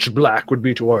pitch black would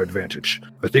be to our advantage.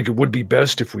 I think it would be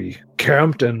best if we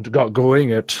camped and got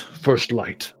going at first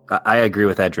light. I agree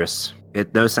with Edris.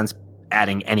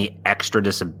 adding any extra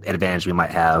disadvantage we might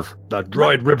have. The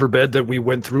dried riverbed that we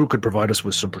went through could provide us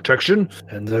with some protection,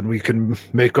 and then we can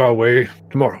make our way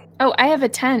tomorrow. Oh, I have a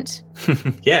tent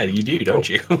Yeah, you do, don't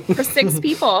you? for 6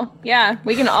 people. Yeah,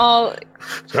 we can all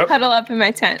huddle up in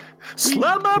my tent.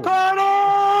 Slumber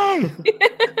party!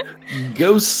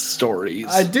 Ghost stories.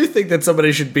 I do think that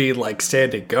somebody should be like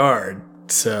standing guard.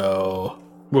 So,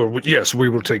 Well, yes, we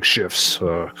will take shifts.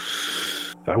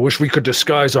 I wish we could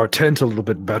disguise our tent a little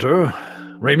bit better.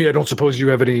 Raimi, I don't suppose you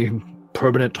have any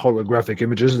permanent holographic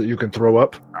images that you can throw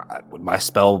up? Would my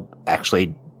spell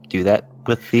actually do that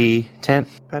with the tent,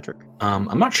 Patrick?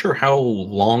 I'm not sure how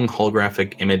long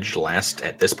holographic image lasts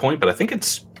at this point, but I think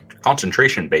it's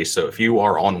concentration based. So if you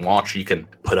are on watch, you can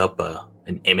put up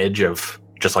an image of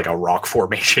just like a rock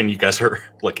formation. You guys are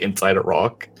like inside a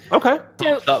rock. Okay.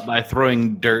 Stop by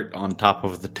throwing dirt on top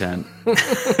of the tent.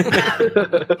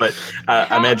 But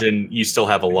I imagine you still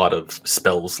have a lot of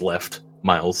spells left,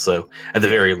 Miles. So at the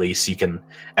very least, you can,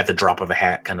 at the drop of a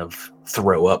hat, kind of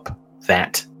throw up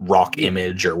that rock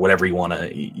image or whatever you want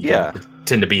to. Yeah.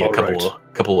 Tend to be a All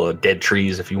couple of dead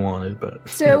trees if you wanted. But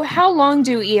So how long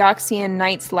do Eoxian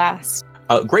nights last?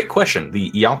 great question.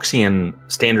 The Eoxian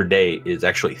standard day is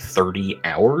actually 30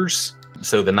 hours.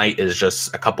 So the night is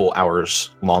just a couple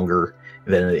hours longer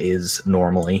than it is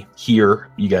normally. Here,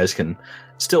 you guys can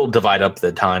still divide up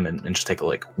the time and just take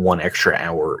like 1 extra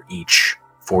hour each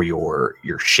for your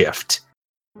shift.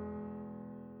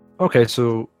 Okay,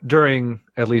 so during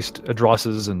at least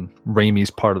Adros's and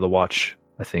Raimi's part of the watch,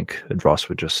 I think Adros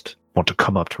would just want to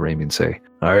come up to Raimi and say,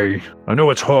 I know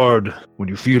it's hard when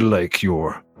you feel like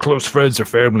your close friends or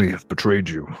family have betrayed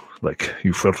you, like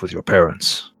you felt with your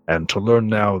parents. And to learn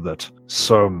now that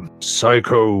some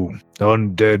psycho,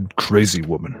 undead, crazy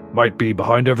woman might be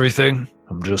behind everything,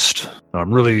 I'm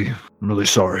really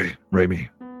sorry, Raimi.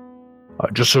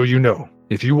 Just so you know,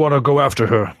 if you want to go after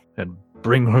her and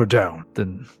bring her down,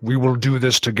 then we will do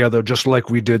this together just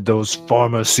like we did those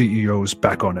pharma CEOs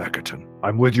back on Ackerton.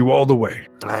 I'm with you all the way.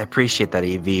 I appreciate that,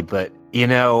 EV, but,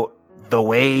 the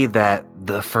way that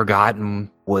the Forgotten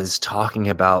was talking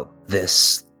about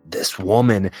this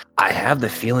woman, I have the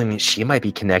feeling that she might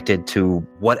be connected to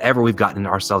whatever we've gotten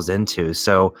ourselves into.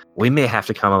 So we may have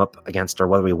to come up against her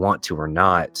whether we want to or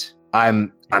not.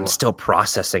 I'm still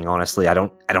processing, honestly. I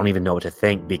don't even know what to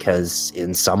think, because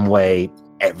in some way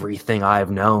everything I've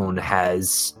known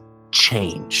has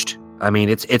changed. I mean,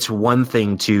 it's one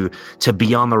thing to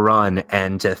be on the run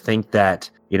and to think that,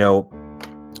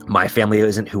 my family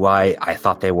isn't who I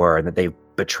thought they were, and that they've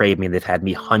betrayed me, they've had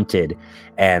me hunted,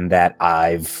 and that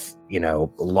I've,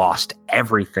 lost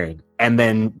everything. And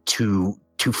then to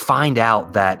find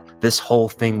out that this whole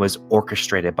thing was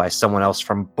orchestrated by someone else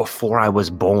from before I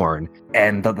was born,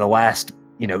 and the last,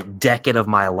 decade of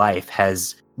my life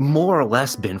has more or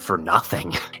less been for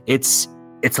nothing. It's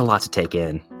a lot to take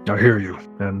in. I hear you,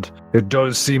 and it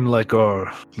does seem like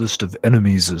our list of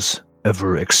enemies is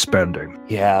ever expanding.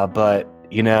 Yeah, but,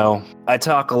 I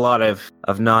talk a lot of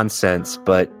nonsense,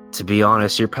 but to be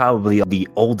honest, you're probably the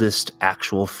oldest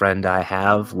actual friend I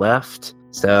have left.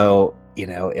 So,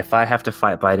 if I have to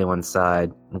fight by anyone's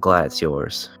side, I'm glad it's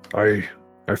yours. I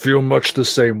feel much the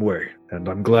same way, and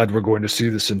I'm glad we're going to see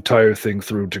this entire thing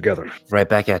through together. Right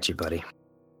back at you, buddy.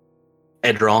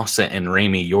 Edros and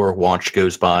Raimi, your watch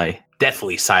goes by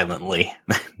deathly silently.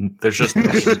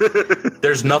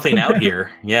 There's nothing out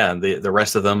here. Yeah, the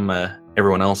rest of them,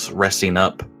 everyone else resting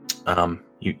up.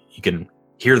 You can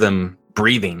hear them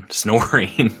breathing,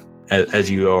 snoring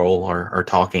as you all are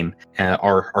talking.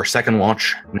 Our second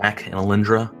watch, Nak and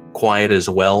Alindra, quiet as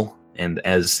well. And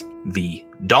as the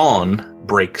dawn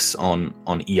breaks on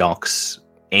Eox,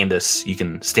 Andis, you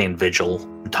can stand vigil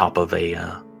on top of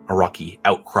a rocky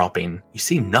outcropping. You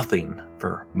see nothing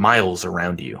for miles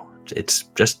around you. It's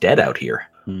just dead out here.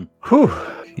 Whew,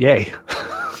 yay.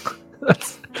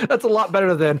 That's a lot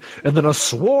better than, and then a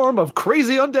swarm of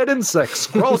crazy undead insects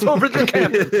crawls over the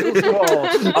camp.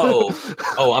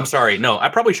 Oh, I'm sorry. No, I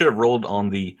probably should have rolled on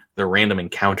the random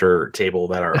encounter table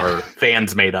that our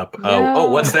fans made up.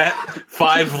 Oh, what's that?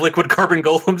 5 liquid carbon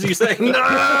golems, you say? No!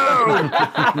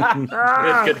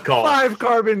 Good call. 5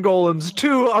 carbon golems,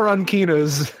 2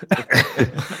 Arankinas,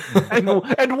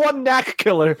 and 1 knack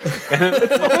killer.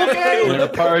 Okay. And a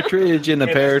partridge in a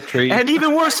pear tree. And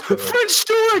even worse, French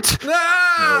Stewart!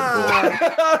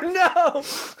 Oh, no!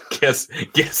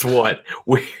 Guess what?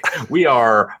 We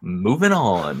are moving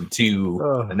on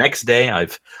to the next day.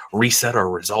 I've reset our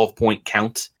resolve point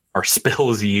count. Our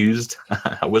spells used.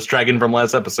 I was tracking from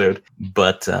last episode,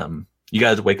 but you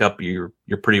guys wake up. You're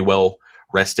pretty well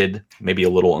rested. Maybe a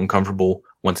little uncomfortable.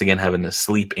 Once again, having to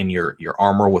sleep in your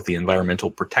armor with the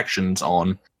environmental protections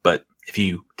on. But if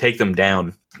you take them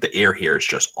down, the air here is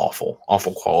just awful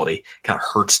quality. Kind of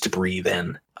hurts to breathe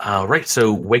in. Right,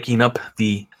 so waking up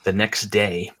the next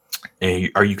day,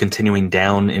 are you continuing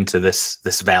down into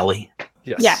this valley?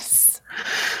 Yes.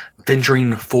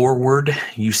 Venturing forward,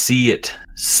 you see it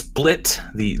split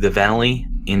the valley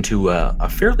into a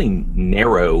fairly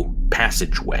narrow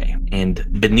passageway. And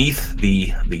beneath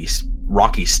these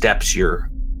rocky steps you're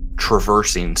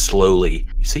traversing slowly,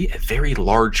 you see a very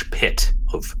large pit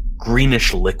of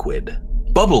greenish liquid,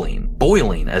 bubbling,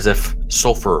 boiling, as if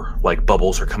sulfur-like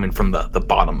bubbles are coming from the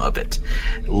bottom of it.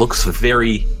 It looks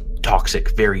very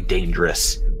toxic, very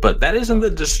dangerous. But that isn't the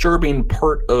disturbing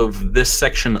part of this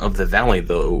section of the valley,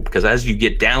 though, because as you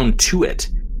get down to it,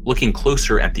 looking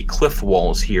closer at the cliff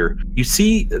walls here, you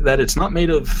see that it's not made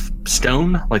of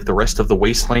stone like the rest of the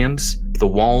wastelands. The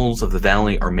walls of the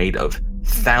valley are made of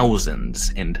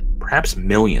thousands and perhaps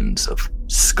millions of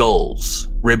skulls,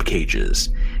 rib cages,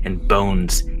 and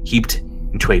bones heaped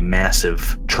into a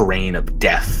massive terrain of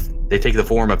death. They take the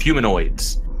form of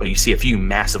humanoids, but you see a few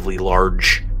massively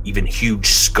large, even huge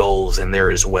skulls in there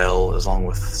as well, along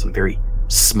with some very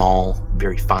small,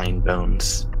 very fine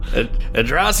bones.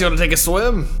 Adras, you want to take a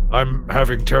swim? I'm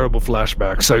having terrible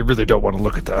flashbacks. I really don't want to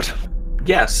look at that.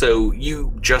 Yeah, so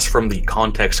you, just from the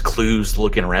context clues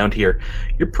looking around here,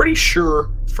 you're pretty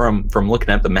sure from looking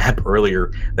at the map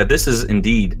earlier that this is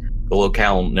indeed the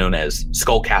locale known as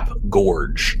Skullcap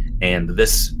Gorge. And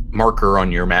this marker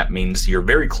on your map means you're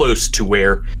very close to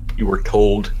where you were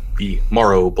told the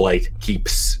Marrowblight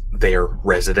keeps their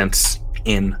residence.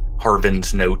 In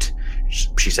Harvin's note,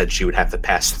 she said she would have to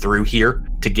pass through here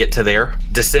to get to there.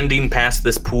 Descending past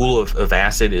this pool of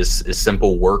acid is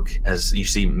simple work, as you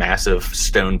see massive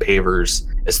stone pavers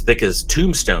as thick as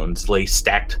tombstones lay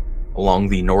stacked along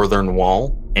the northern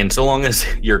wall. And so long as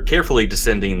you're carefully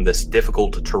descending this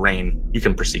difficult terrain, you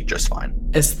can proceed just fine.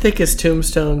 As thick as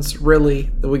tombstones,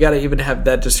 really? We gotta even have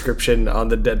that description on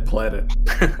the dead planet.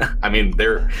 I mean,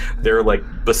 they're like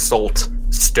basalt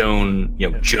stone,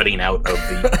 jutting out of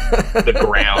the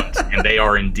ground, and they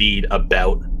are indeed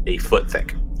about a foot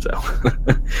thick. So,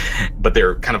 but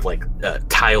they're kind of like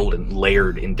tiled and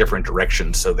layered in different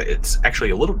directions, so that it's actually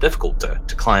a little difficult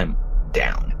to climb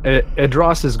down.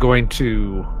 Edros is going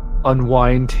to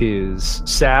unwind his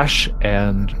sash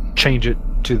and change it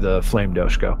to the flame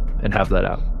doshko and have that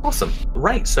out. Awesome.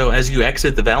 Right, so as you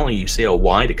exit the valley, you see a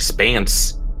wide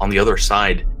expanse on the other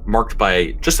side, marked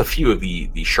by just a few of the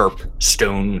sharp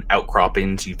stone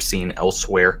outcroppings you've seen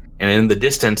elsewhere. And in the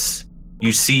distance,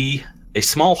 you see a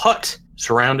small hut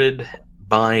surrounded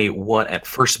by what at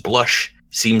first blush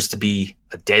seems to be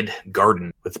a dead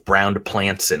garden with browned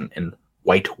plants and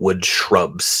white wood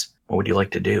shrubs. What would you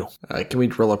like to do? Can we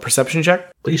roll a perception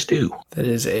check? Please do. That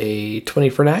is a 20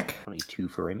 for Knack. 22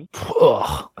 for Amy.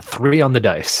 Ugh, 3 on the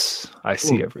dice. I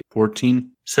see everything. 14.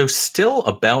 So still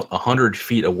about 100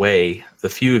 feet away, the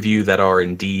few of you that are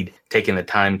indeed taking the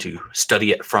time to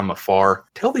study it from afar,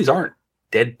 tell these aren't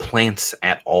dead plants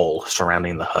at all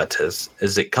surrounding the hut.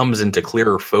 As it comes into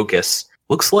clearer focus,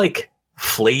 looks like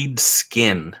flayed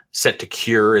skin set to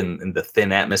cure in the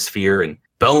thin atmosphere, and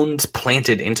bones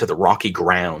planted into the rocky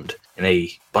ground, and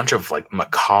a bunch of like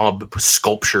macabre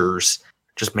sculptures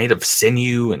just made of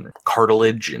sinew and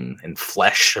cartilage and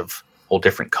flesh of all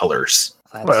different colors.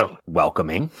 That's Well,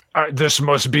 welcoming. This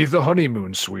must be the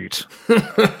honeymoon suite.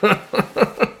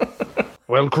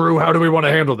 Well, crew, how do we want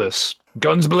to handle this?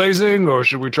 Guns blazing, or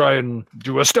should we try and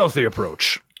do a stealthy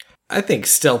approach? I think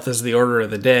stealth is the order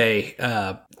of the day.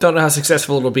 Don't know how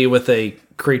successful it'll be with a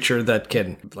creature that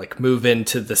can move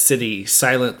into the city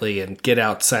silently and get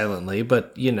out silently,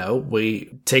 but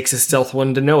takes a stealth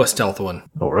one to know a stealth one.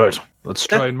 All right, let's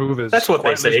try and move as That's what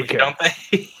they quietly as say, we can. don't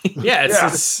they? Yeah,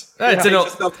 it's an old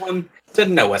stealth one to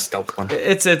know a stealth one.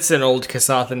 it's an old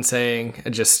Kasathan saying.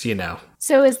 Just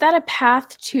So is that a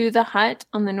path to the hut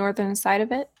on the northern side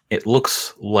of it? It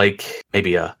looks like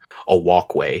maybe a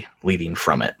walkway leading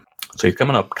from it. So you're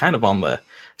coming up kind of on the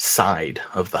side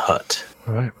of the hut.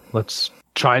 All right, let's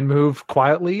try and move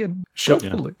quietly and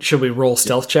stealthily. Should we roll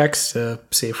stealth checks to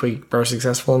see if we are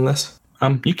successful in this?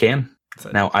 You can.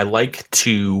 Now, I like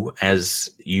to, as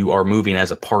you are moving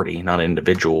as a party, not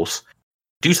individuals,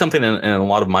 do something in a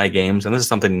lot of my games, and this is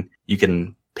something you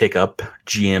can pick up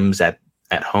GMs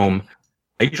at home.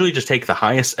 I usually just take the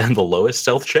highest and the lowest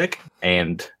stealth check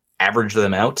and average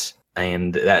them out.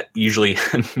 And that usually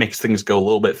makes things go a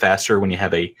little bit faster when you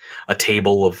have a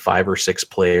table of 5 or 6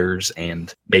 players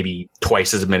and maybe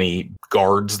twice as many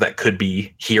guards that could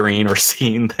be hearing or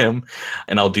seeing them.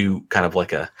 And I'll do kind of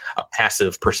like a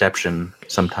passive perception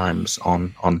sometimes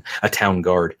on a town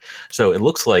guard. So it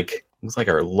looks like Looks like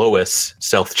our lowest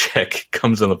stealth check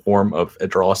comes in the form of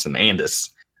Adros and Andis.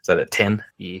 Is that a 10?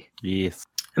 Yeah. Yes.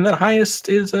 And the highest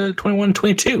is a 21,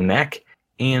 22, Knack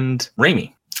and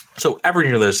Raimi. So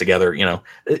averaging those together,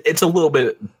 it's a little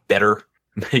bit better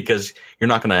because you're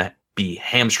not going to be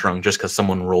hamstrung just because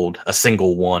someone rolled a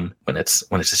single one when it's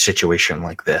a situation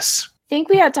like this. I think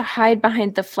we had to hide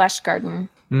behind the flesh garden.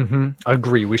 Mm-hmm.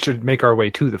 Agree. We should make our way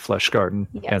to the flesh garden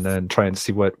and then try and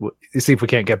see see if we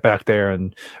can't get back there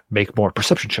and make more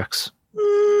perception checks.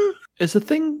 Is a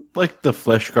thing like the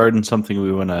flesh garden something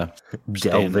we want to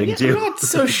delve into? I'm not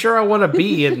so sure I want to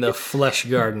be in the flesh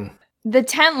garden. The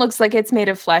tent looks like it's made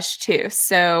of flesh too,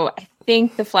 so I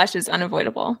think the flesh is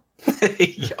unavoidable.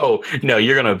 Oh, no,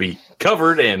 you're going to be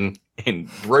covered in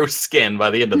gross skin by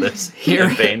the end of this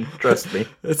campaign. Trust me.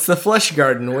 It's the flesh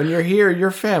garden. When you're here, you're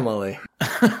family.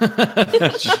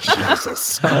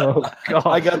 Jesus. Oh, God.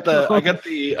 I got the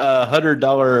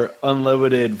 $100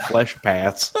 unlimited flesh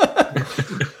pass.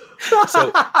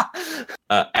 So,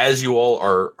 as you all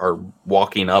are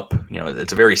walking up,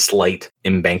 it's a very slight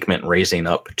embankment raising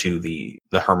up to the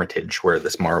hermitage where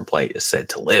this Marrowblight is said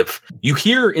to live. You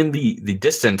hear in the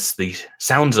distance the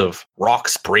sounds of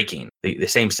rocks breaking, the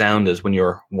same sound as when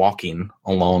you're walking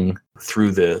along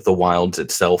through the wilds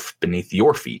itself beneath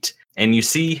your feet. And you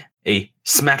see a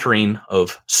smattering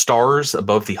of stars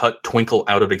above the hut twinkle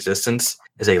out of existence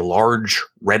as a large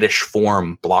reddish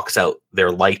form blocks out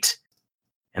their light.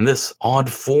 And this odd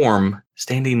form,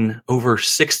 standing over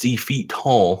 60 feet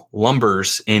tall,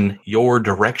 lumbers in your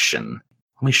direction.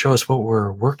 Let me show us what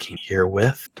we're working here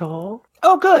with. Tall.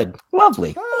 Oh, good.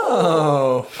 Lovely.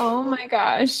 Oh my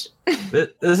gosh.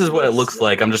 This is what it looks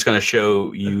like. I'm just going to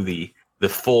show you the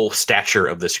full stature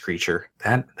of this creature.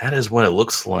 That is what it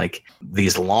looks like.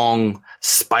 These long,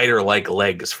 spider-like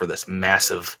legs for this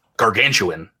massive,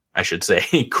 gargantuan, I should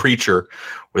say, creature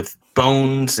with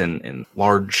bones and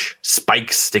large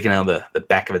spikes sticking out of the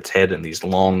back of its head and these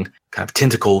long kind of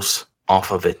tentacles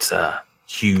off of its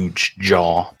huge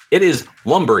jaw. It is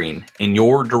lumbering in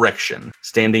your direction,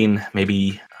 standing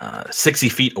maybe 60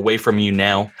 feet away from you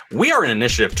now. We are in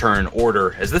initiative turn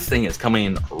order as this thing is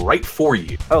coming right for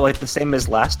you. Oh, like the same as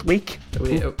last week?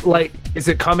 Like, is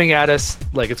it coming at us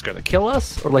like it's going to kill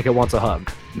us or like it wants a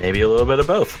hug? Maybe a little bit of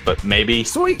both, but maybe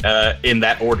sweet in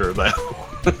that order, though.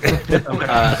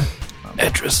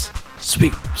 Edris,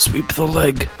 sweep the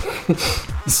leg.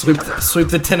 Sweep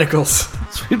the tentacles.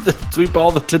 Sweep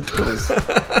all the tentacles.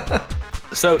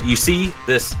 So you see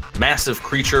this massive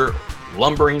creature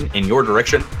lumbering in your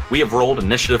direction. We have rolled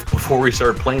initiative before we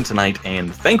started playing tonight,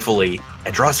 and thankfully,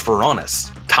 Adros Veronis,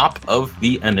 top of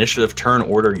the initiative turn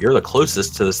order. You're the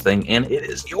closest to this thing, and it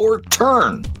is your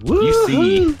turn. You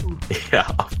see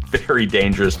a very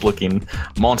dangerous looking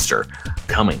monster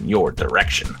coming your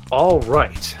direction. All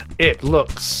right. It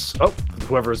looks... Oh,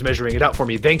 whoever is measuring it out for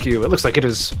me, thank you. It looks like it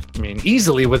is,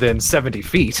 easily within 70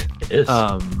 feet. It is.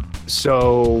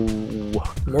 So...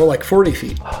 More like 40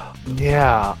 feet.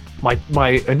 Yeah. My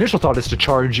initial thought is to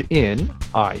charge in.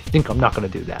 I think I'm not going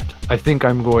to do that. I think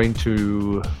I'm going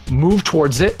to move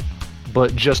towards it,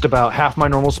 but just about half my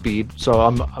normal speed. So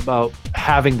I'm about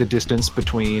halving the distance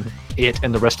between it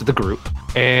and the rest of the group.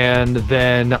 And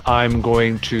then I'm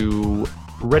going to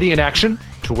ready in action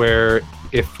to where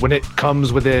when it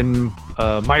comes within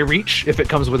my reach,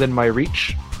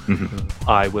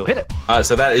 I will hit it.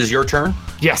 So that is your turn?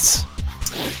 Yes.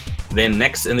 Then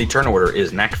next in the turn order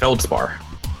is Knack Feldspar.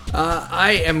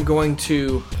 I am going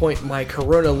to point my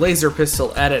Corona laser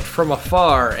pistol at it from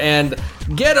afar and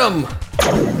get him!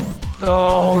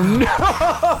 Oh, no!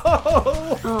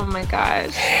 Oh, my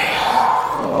gosh.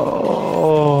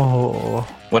 Oh.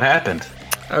 What happened?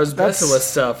 I was messing with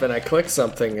stuff and I clicked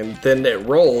something and then it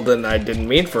rolled and I didn't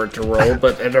mean for it to roll,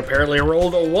 but it apparently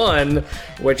rolled a 1,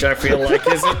 which I feel like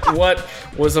isn't what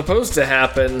was supposed to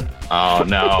happen. Oh,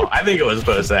 no. I think it was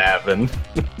supposed to happen.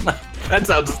 That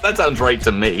sounds right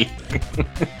to me.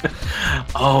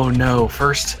 Oh no,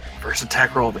 first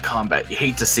attack roll of the combat. You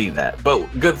hate to see that. But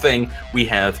good thing we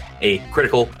have a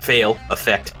critical fail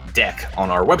effect deck on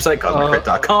our website,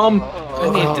 cosmiccrit.com.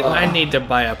 I need to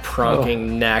buy a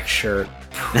pronking Knack shirt.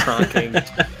 Pronking.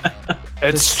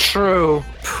 It's true.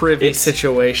 Privy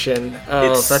situation.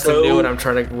 Oh, that's a new one I'm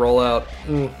trying to roll out.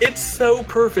 It's so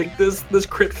perfect, this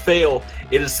crit fail.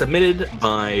 It is submitted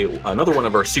by another one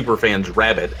of our super fans,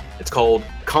 Rabbit. It's called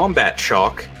Combat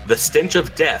Shock, The Stench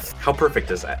of Death. How perfect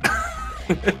is that?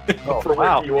 For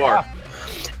where you are.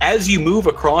 As you move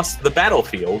across the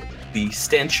battlefield, the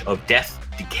stench of death,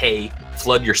 decay,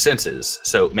 flood your senses.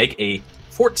 So make a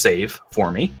fort save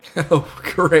for me. Oh,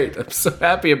 great. I'm so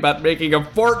happy about making a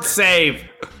fort save.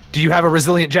 Do you have a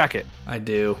resilient jacket? I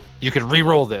do. You can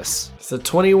re-roll this. It's a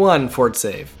 21 fort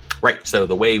save. Right, so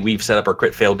the way we've set up our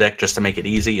crit fail deck, just to make it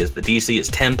easy, is the DC is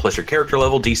 10 plus your character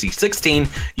level, DC 16.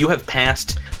 You have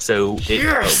passed, so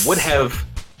it would have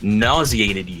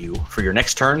nauseated you for your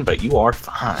next turn, but you are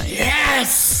fine.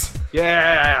 Yes!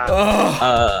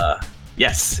 Yeah!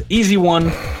 Yes, easy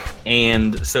one.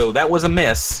 And so that was a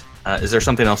miss. Is there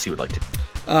something else you would like to do?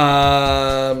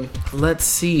 Let's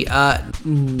see.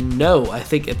 No, I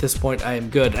think at this point I am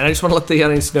good. And I just want to let the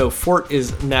audience know Fort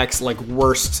is Nack's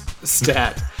worst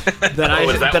stat. That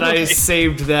I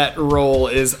saved that roll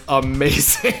is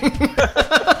amazing.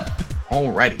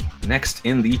 Alrighty, next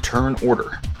in the turn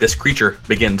order. This creature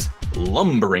begins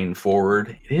lumbering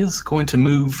forward. It is going to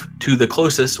move to the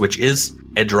closest, which is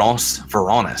Edros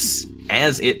Veronis.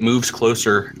 As it moves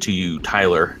closer to you,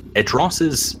 Tyler,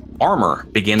 Edros's armor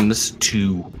begins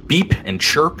to beep and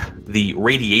chirp. The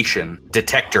radiation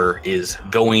detector is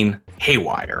going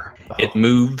haywire. It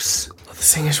moves.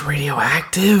 This thing is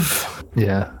radioactive.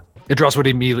 Yeah. Idros would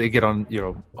immediately get on,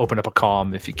 open up a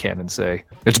comm if he can and say,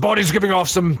 its body's giving off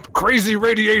some crazy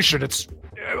radiation.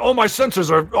 All my sensors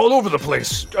are all over the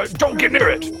place. Don't get near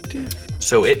it.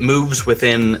 So it moves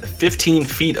within 15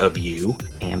 feet of you,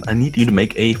 and I need you to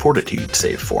make a fortitude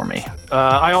save for me.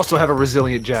 I also have a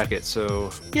resilient jacket,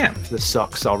 so yeah, if this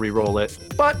sucks, I'll re-roll it.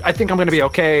 But I think I'm going to be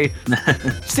okay.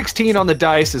 16 on the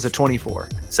dice is a 24.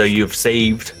 So you've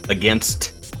saved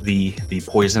against the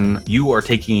poison. You are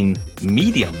taking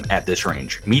medium at this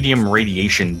range. Medium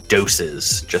radiation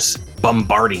doses just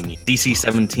bombarding you. DC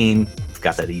 17,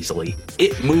 got that easily.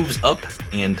 It moves up,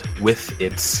 and with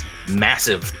its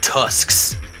massive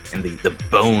tusks and the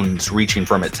bones reaching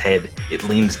from its head, it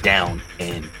leans down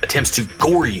and attempts to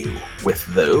gore you with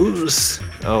those.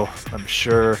 Oh, I'm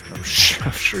sure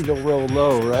you'll roll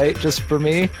low, right? Just for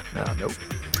me? Nope.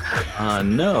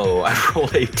 No, I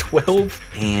rolled a 12,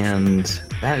 and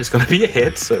that is going to be a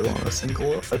hit, so on a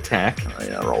single attack,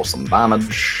 I roll some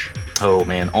damage. Oh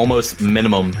man, almost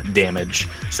minimum damage.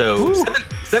 So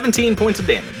 17 points of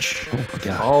damage. Oh my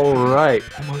god. All right.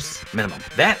 Almost minimum.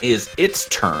 That is its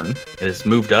turn. It has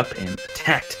moved up and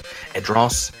attacked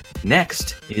Edros.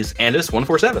 Next is Andis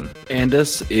 147.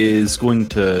 Andis is going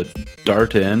to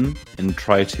dart in and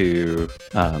try to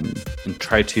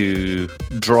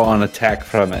draw an attack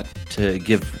from it to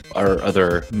give our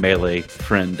other melee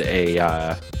friend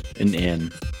an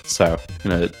in. So I'm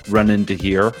gonna run into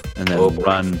here and then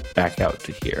run back out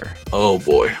to here. Oh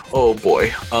boy.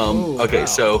 Okay, wow.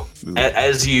 So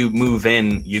as you move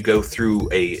in, you go through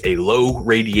a low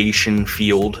radiation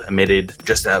field emitted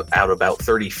just out about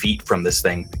 30 feet from this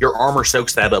thing. Your armor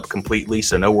soaks that up completely,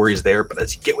 so no worries there. But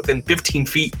as you get within 15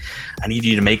 feet, I need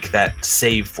you to make that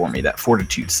save for me, that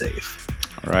fortitude save.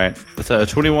 All right, that's a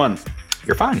 21.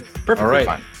 You're fine. Perfectly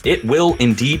fine. It will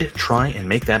indeed try and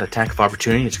make that attack of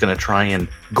opportunity. It's going to try and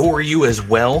gore you as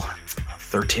well.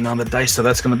 13 on the dice, so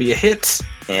that's going to be a hit.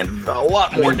 And a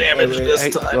lot more damage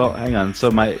this time. Well, hang on. So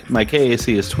my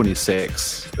KAC is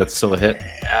 26. That's still a hit?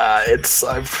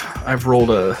 I've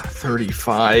rolled a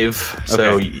 35.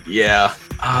 So, yeah.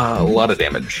 A lot of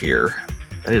damage here.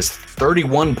 That is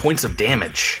 31 points of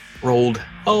damage. Rolled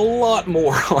a lot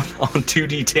more on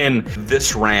 2d10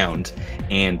 this round.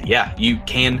 And yeah, you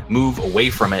can move away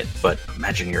from it, but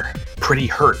imagine you're pretty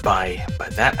hurt by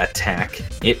that attack.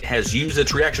 It has used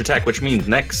its reaction attack, which means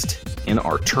next in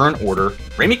our turn order,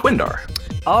 Rami Quindar.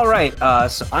 All right,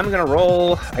 so I'm going to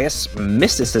roll, I guess,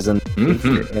 mysticism.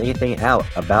 Figure anything out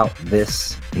about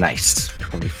this. Nice.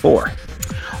 24.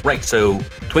 Right, so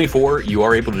 24, you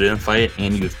are able to identify it,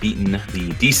 and you have beaten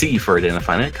the DC for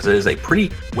identifying it, because it is a pretty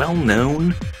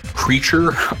well-known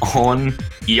creature on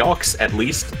Eox, at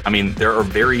least. I mean, there are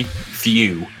very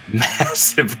few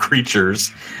massive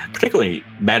creatures, particularly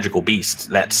magical beasts,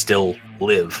 that still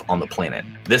live on the planet.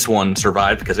 This one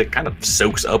survived because it kind of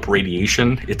soaks up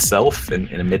radiation itself and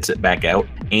emits it back out,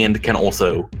 and can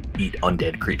also eat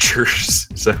undead creatures.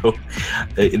 So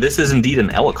this is indeed an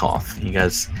Elikoth. You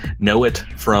guys know it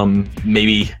from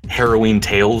maybe harrowing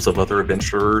tales of other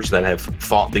adventurers that have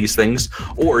fought these things,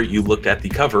 or you looked at the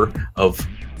cover of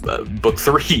book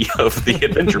 3 of the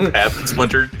Adventure Path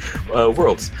Splintered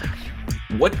Worlds.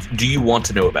 What do you want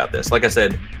to know about this? Like I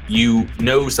said, you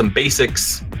know some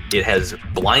basics. It has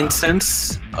blind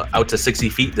sense out to 60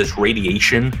 feet, this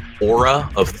radiation aura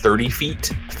of 30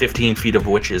 feet, 15 feet of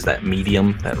which is that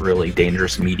medium, that really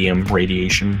dangerous medium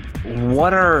radiation.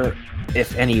 What are,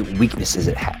 if any, weaknesses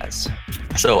it has?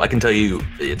 So I can tell you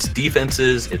its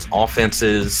defenses, its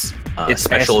offenses, its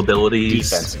special abilities.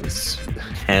 Defenses.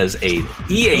 Has a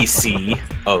EAC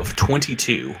of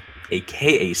 22, a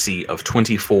KAC of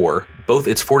 24, Both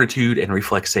its fortitude and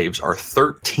reflex saves are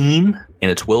 13,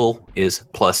 and its will is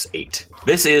 +8.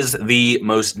 This is the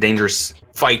most dangerous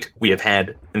fight we have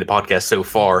had in the podcast so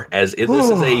far, as this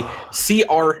is a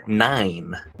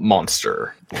CR9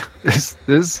 monster. This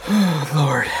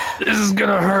Lord. This is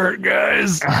gonna hurt,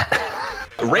 guys.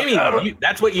 Raimi,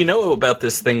 that's what you know about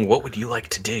this thing. What would you like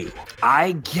to do?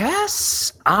 I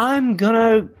guess I'm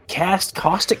gonna cast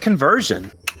Caustic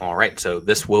Conversion. All right, so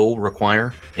this will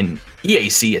require an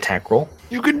EAC attack roll.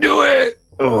 You can do it.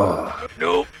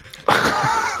 Nope.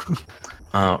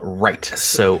 Right.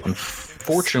 So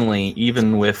unfortunately,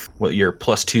 even with your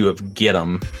 +2 of get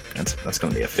 'em, that's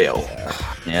going to be a fail.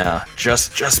 Yeah,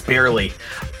 just barely.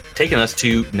 Taking us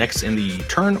to next in the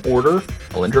turn order,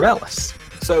 Alindra Valis.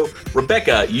 So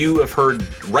Rebecca, you have heard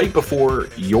right before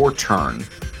your turn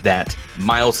that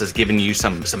Miles has given you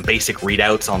some basic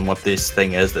readouts on what this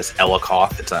thing is, this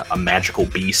Elikoth. It's a magical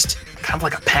beast, kind of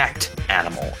like a packed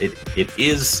animal. It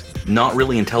is not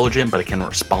really intelligent, but it can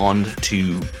respond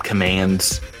to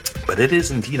commands. But it is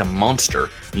indeed a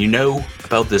monster. You know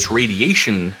about this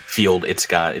radiation field it's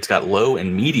got. It's got low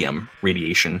and medium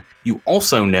radiation. You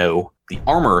also know the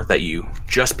armor that you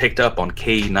just picked up on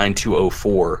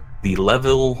K9204, the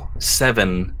level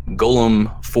 7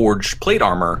 Golem Forged plate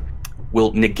armor,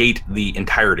 will negate the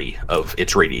entirety of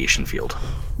its radiation field.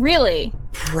 Really?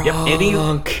 Yep.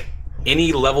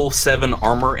 Any level 7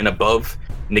 armor and above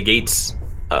negates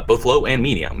both low and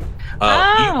medium.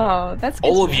 That's good.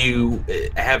 All of you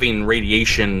having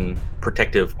radiation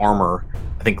protective armor,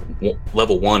 I think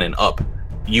level 1 and up,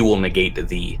 you will negate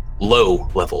the low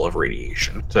level of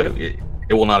radiation. So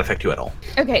it will not affect you at all.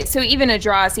 Okay, so even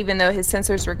Adros, even though his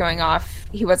sensors were going off,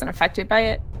 he wasn't affected by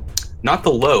it? Not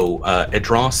the low.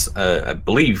 Adros, I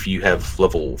believe you have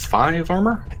level 5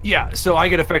 armor? Yeah, so I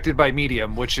get affected by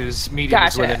medium, which is medium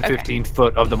is within 15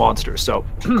 foot of the monster, so.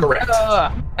 Correct.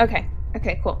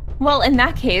 Okay, cool. Well, in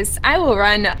that case, I will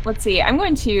run, let's see, I'm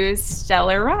going to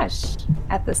Stellar Rush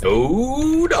at this point.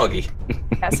 Oh, doggy.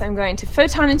 Yes, I'm going to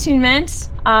Photon Attunement.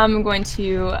 I'm going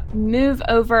to move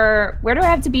over. Where do I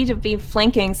have to be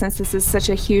flanking since this is such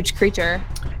a huge creature?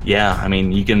 Yeah, I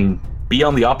mean, you can be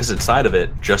on the opposite side of it,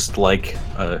 just like,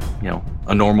 a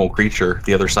normal creature,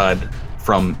 the other side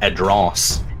from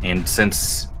Adros. And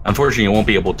since, unfortunately, you won't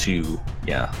be able to,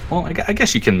 I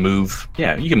guess you can move.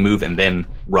 Yeah, you can move and then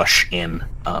rush in.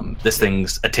 This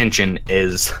thing's attention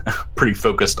is pretty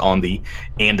focused on the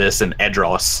Andis and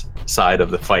Adros side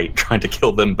of the fight, trying to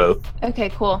kill them both. Okay,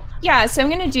 cool. Yeah, so I'm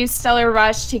going to do Stellar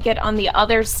Rush to get on the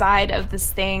other side of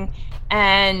this thing,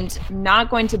 and not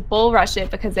going to bull rush it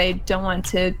because I don't want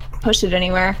to push it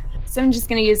anywhere. So I'm just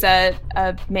going to use a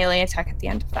melee attack at the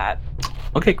end of that.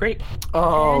 Okay, great.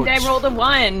 And I rolled a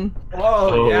 1.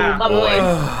 Oh, yeah. Lovely.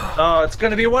 Oh, it's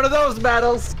going to be one of those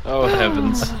battles. Oh,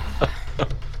 heavens.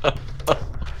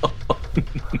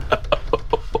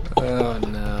 Oh,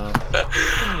 no.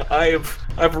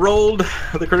 I've rolled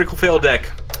the critical fail deck.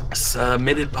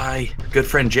 Submitted by good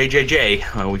friend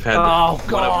JJJ. We've had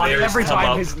one of theirs every come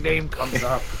time up. his name comes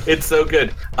up. It's so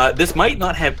good. This might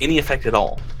not have any effect at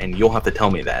all, and you'll have to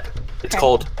tell me that. It's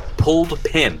called Pulled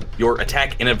Pin. Your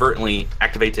attack inadvertently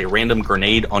activates a random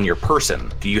grenade on your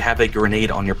person. Do you have a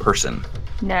grenade on your person?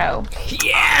 No.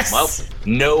 Yes! Well,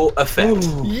 no effect.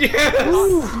 Ooh. Yes!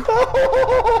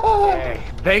 Hey,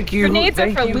 thank you. Grenades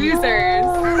are for losers.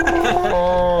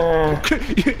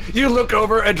 You look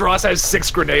over and Dross has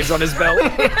 6 grenades on his belt.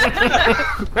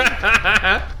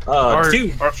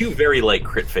 Two very light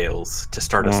crit fails to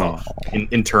start us off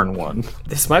in turn 1.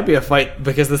 This might be a fight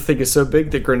because this thing is so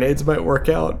big that grenades might work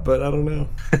out, but I don't know.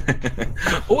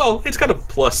 Well, it's got a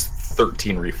plus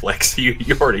 13 reflex. You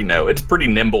already know. It's pretty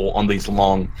nimble on these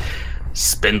long,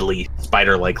 spindly,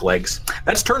 spider-like legs.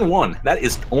 That's turn 1. That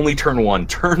is only turn 1.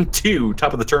 Turn 2,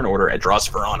 top of the turn order, Adros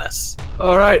Varanus.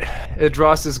 All right,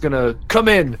 Adros is gonna come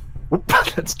in.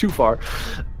 That's too far.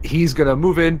 He's gonna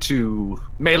move into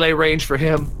melee range for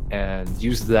him and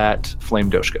use that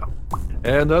Flame Doshko.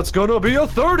 And that's gonna be a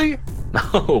 30.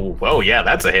 Oh, yeah,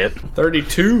 that's a hit.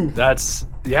 32. That's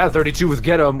 32 with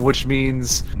Get 'em, which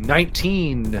means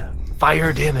 19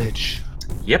 fire damage.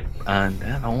 Yep, and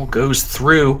that all goes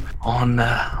through on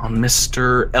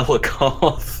Mr.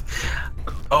 Elikoth.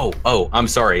 Oh, I'm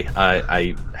sorry.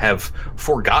 I have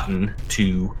forgotten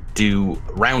to do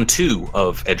round 2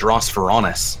 of Adros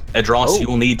Varanus. Adros, you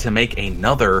will need to make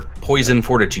another Poison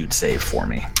Fortitude save for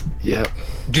me. Yep.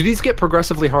 Do these get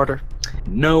progressively harder?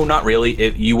 No, not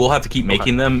really. You will have to keep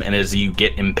making them, and as you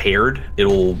get impaired,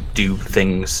 it'll do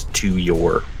things to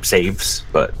your saves,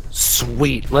 but...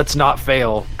 Sweet. Let's not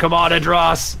fail. Come on,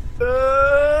 Adros.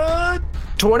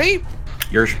 20?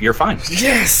 You're fine.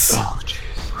 Yes! Oh, jeez.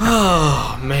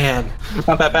 Oh, man.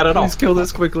 Not that bad at all. Let's kill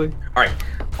this quickly. All right.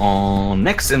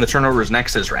 Next in the turnover is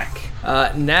next is Rack.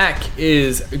 Knack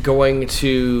is going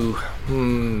to...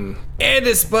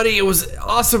 Andis, buddy, it was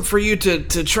awesome for you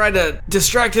to try to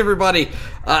distract everybody.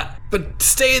 But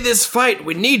stay in this fight.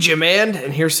 We need you, man.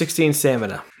 And here's 16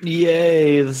 stamina.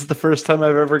 Yay, this is the first time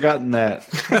I've ever gotten that.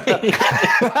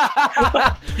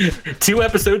 2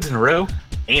 episodes in a row.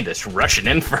 Andis rushing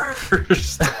in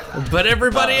first. But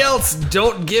everybody else,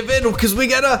 don't give in, because we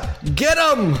gotta get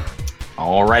them.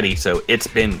 Alrighty, so it's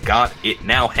been got. It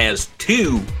now has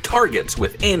 2 targets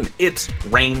within its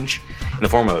range in the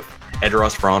form of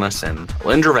Edros Veronis and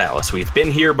Lindra Valis. We've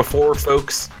been here before,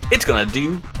 folks. It's gonna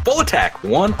do full attack,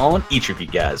 1 on each of you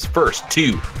guys. First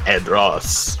to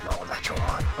Edros.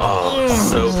 Oh,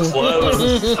 so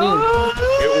close.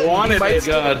 It wanted it.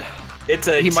 God. It's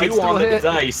a 2 on the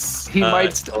dice. He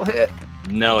might still hit.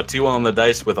 No, a 2 on the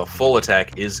dice with a full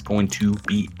attack is going to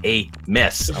be a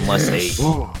miss, unless a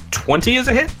 20 is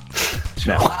a hit.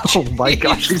 No. Oh my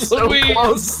gosh, he's so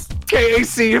close.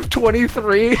 KAC of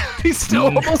 23. He still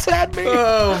almost had me.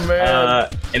 Oh, man.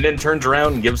 And then turns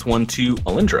around and gives one to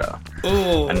Alindra.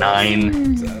 Ooh. A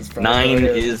 9. 9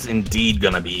 is indeed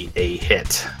going to be a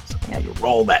hit. So you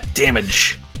roll that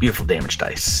damage. Beautiful damage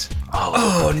dice.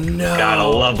 Oh, no. Gotta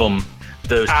love them.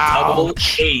 Those double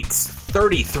 8s.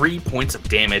 33 points of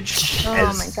damage.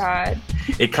 Oh my god.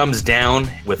 It comes down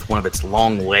with one of its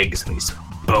long legs and these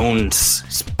bones,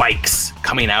 spikes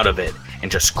coming out of it,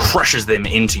 and just crushes them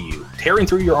into you, tearing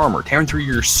through your armor, tearing through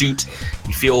your suit.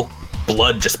 You feel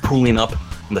blood just pooling up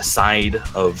on the side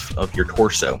of your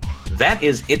torso. That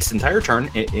is its entire turn.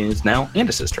 It is now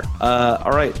Andis' turn.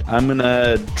 All right, I'm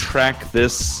gonna track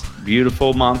this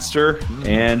beautiful monster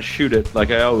and shoot it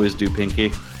like I always do,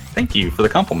 Pinky. Thank you for the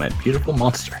compliment. Beautiful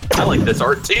monster. I like this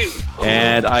art too.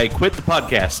 And I quit the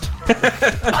podcast.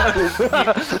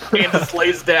 Andis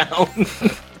lays down.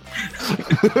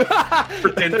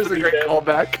 There's a great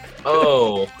callback.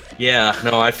 Oh, yeah.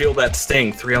 No, I feel that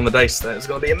sting. 3 on the dice. That is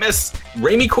going to be a miss.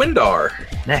 Raimi Quindar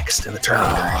next in the turn.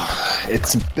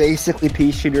 It's basically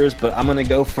pea shooters, but I'm gonna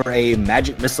go for a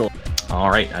magic missile. All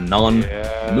right, a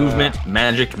non-movement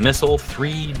magic missile,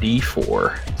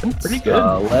 3d4. That's pretty good.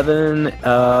 11,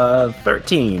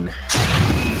 13.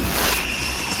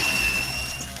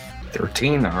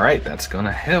 13. All right, that's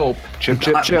gonna help. Chip.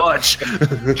 Much.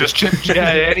 Just chip. Yeah,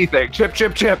 anything. Chip.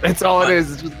 That's all it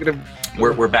is. It's just gonna.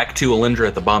 We're back to Alindra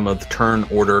at the bottom of the turn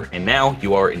order, and now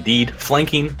you are indeed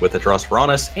flanking with Edros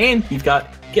Veronis, and you've got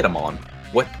Get 'em on.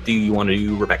 What do you want to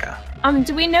do, Rebecca?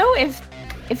 Do we know if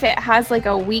it has like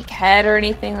a weak head or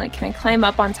anything? Like, can I climb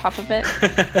up on top of it?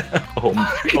 Oh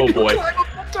boy. Climb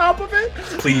up on top of it.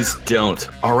 Please don't.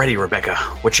 Alrighty, Rebecca,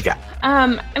 what you got?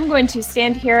 I'm going to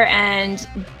stand here and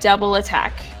double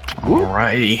attack.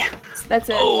 Alrighty. So that's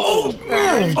it. Oh,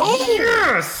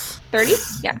 yes! 30?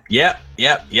 Yeah.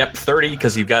 Yep. 30,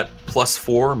 because you've got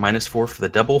 +4, -4 for the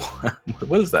double.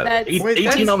 What is that? That's-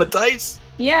 18 on the dice?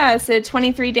 Yeah, so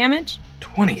 23 damage.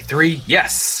 23,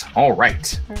 yes. All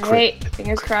right. All right,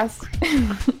 fingers crossed.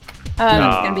 It's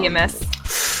gonna be a miss.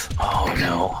 Oh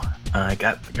no. I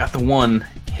got the one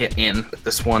hit in, but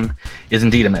this one is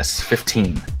indeed a miss.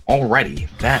 15. Alrighty,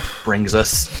 that brings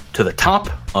us to the top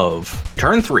of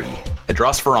turn 3.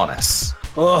 Edros Veronis.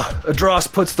 Oh,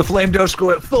 Adros puts the Flame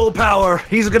Dosko at full power.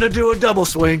 He's gonna do a double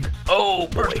swing. Oh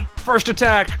boy. First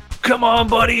attack. Come on,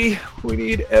 buddy. We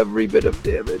need every bit of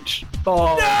damage.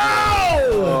 Oh,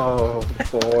 no! Oh,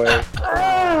 boy.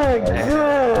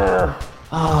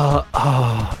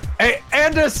 Hey,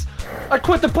 Andis, I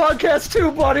quit the podcast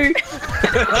too, buddy.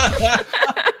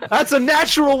 That's a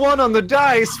natural 1 on the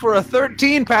dice for a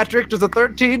 13, Patrick. Does a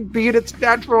 13 beat its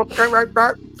natural?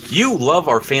 You love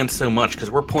our fans so much because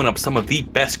we're pulling up some of the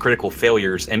best critical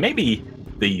failures and maybe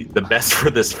the best for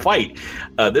this fight.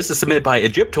 This is submitted by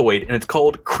Egyptoid and it's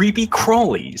called Creepy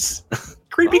Crawlies.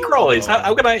 Creepy Crawlies.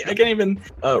 How can I can't even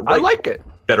I like it.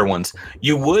 Better ones.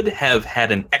 You would have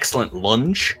had an excellent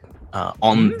lunge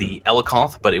on the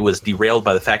Elikoth, but it was derailed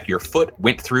by the fact your foot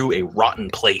went through a rotten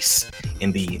place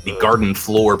in the garden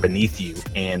floor beneath you,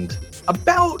 and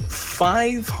about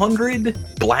 500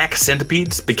 black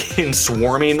centipedes began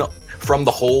swarming from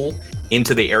the hole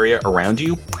into the area around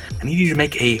you. I need you to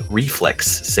make a reflex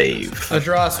save.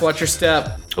 Adros, watch your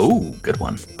step. Oh, good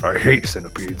one. I hate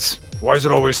centipedes. Why is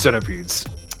it always centipedes?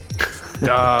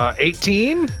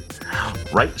 18?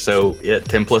 Right, so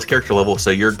 10 plus character level, so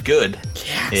you're good.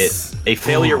 Yes. A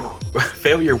failure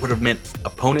would have meant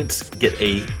opponents get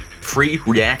a free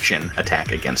reaction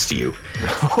attack against you.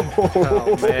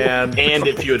 Oh, man. And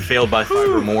if you had failed by 5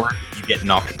 or more, you get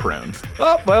knocked prone.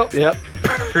 Oh, well, yep.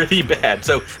 Pretty bad.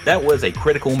 So that was a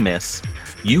critical miss.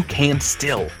 you can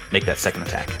still make that second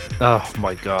attack. Oh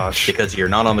my gosh. Because you're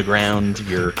not on the ground,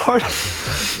 you're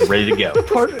ready to go.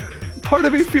 Part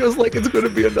of me feels like it's going to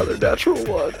be another natural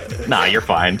one. Nah, you're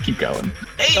fine. Keep going.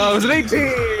 Oh, it was an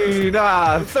 18.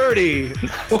 30.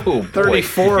 Oh,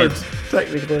 34,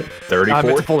 technically.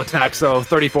 34? It's a full attack, so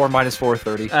 34 minus 4,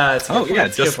 30.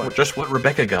 Just what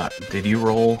Rebecca got. Did you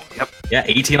roll? Yep. Yeah,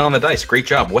 18 on the dice. Great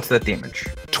job. What's that damage?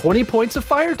 20 points of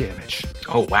fire damage.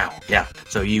 Oh, wow. Yeah.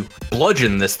 So you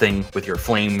bludgeon this thing with your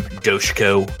flame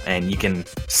doshko, and you can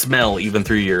smell, even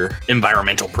through your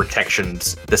environmental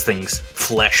protections, this thing's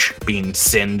flesh being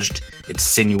singed, its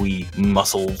sinewy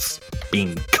muscles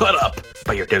being cut up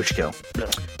by your doshko.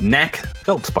 Knack,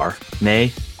 Feldspar,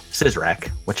 Nay, Sizrak,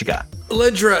 what you got?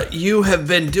 Alindra, you have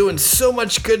been doing so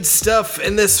much good stuff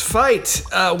in this fight.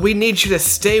 We need you to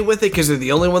stay with it because you're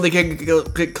the only one that can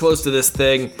get close to this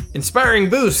thing. Inspiring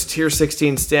boost, here's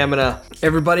 16 stamina.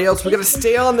 Everybody else, we gotta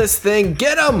stay on this thing.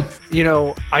 Get them! You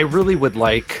know, I really would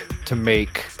like to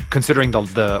make, considering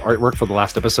the artwork for the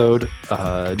last episode,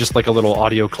 just like a little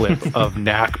audio clip of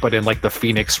Knack, but in like the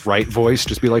Phoenix Wright voice,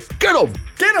 just be like, get him!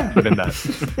 Get him! But in that.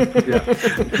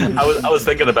 I was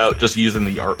thinking about just using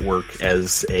the artwork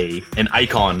as an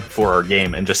icon for our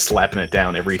game and just slapping it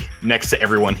down next to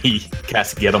everyone he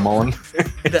casts Get 'em on.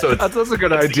 So that's a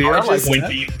good idea. Like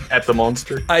winking at the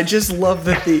monster. I just love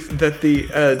that the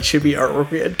chibi artwork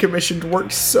we had commissioned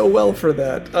worked so well for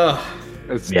that.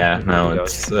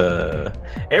 It's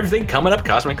everything coming up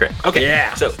Cosmic Crit. Okay,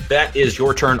 yeah. So that is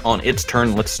your turn. On its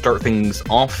turn, let's start things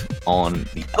off on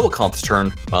the Elikoth's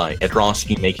turn by Edros,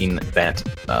 you making that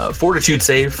fortitude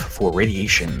save for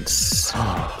radiations,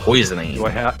 poisoning.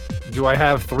 Do I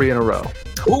have 3 in a row?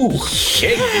 Ooh,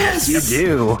 yes, you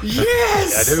do.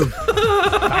 Yes, I do.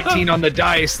 19 on the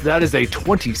dice. That is a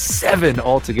 27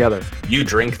 altogether. You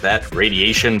drink that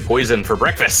radiation poison for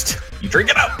breakfast. You drink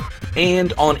it up.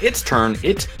 And on its turn,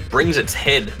 it brings its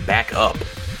head back up.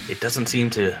 It doesn't seem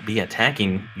to be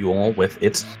attacking you all with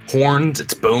its horns,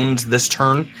 its bones this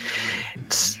turn.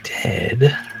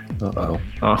 Instead,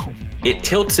 it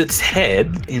tilts its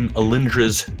head in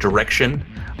Alindra's direction.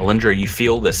 Alindra, you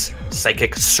feel this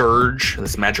psychic surge,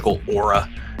 this magical aura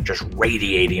just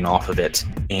radiating off of it.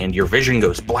 And your vision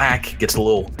goes black, gets a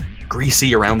little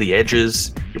greasy around the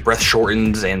edges, your breath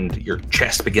shortens, and your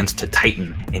chest begins to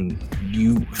tighten. And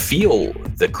you feel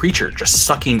the creature just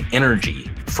sucking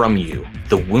energy from you.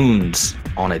 The wounds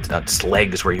on its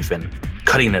legs where you've been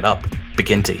cutting it up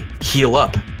begin to heal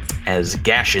up as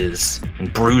gashes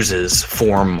and bruises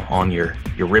form on your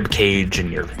rib cage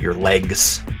and your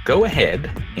legs. Go ahead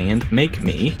and make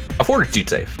me a fortitude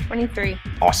save. 23.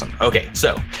 Awesome. Okay,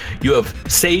 so you have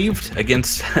saved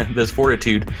against this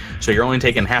fortitude, so you're only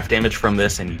taking half damage from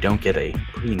this, and you don't get a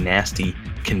pretty nasty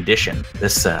condition.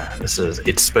 This is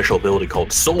its special ability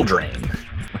called Soul Drain.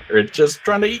 Or it's just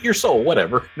trying to eat your soul,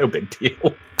 whatever. No big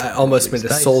deal. I almost made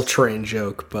a Soul Train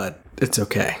joke, but it's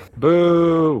okay.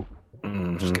 Boo!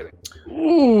 Just kidding.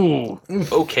 Ooh.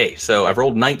 Okay, so I've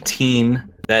rolled 19.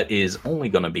 That is only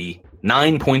going to be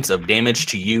 9 points of damage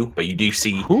to you, but you do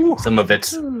see some of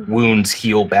its wounds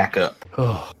heal back up.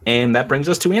 And that brings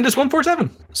us to Andis 147.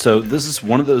 So this is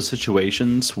one of those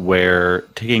situations where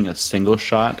taking a single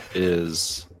shot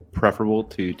is preferable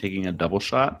to taking a double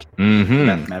shot,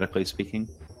 mathematically speaking.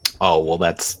 Oh, well,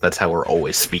 that's how we're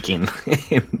always speaking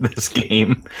in this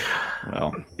game.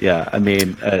 Well, yeah, I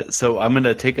mean, so I'm going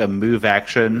to take a move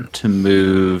action to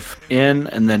move in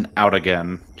and then out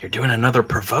again. You're doing another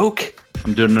provoke?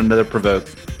 I'm doing another provoke.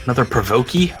 Another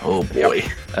provokey? Oh, boy.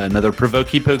 Yep. Another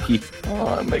provokey pokey.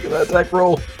 Oh, I'm making that attack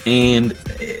roll. And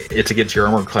it's against your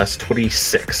armor class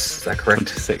 26. Is that correct?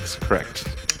 26, correct.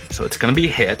 So it's going to be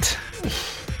a hit.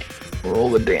 Roll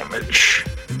the damage.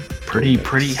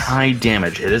 Pretty high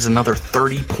damage. It is another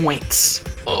 30 points.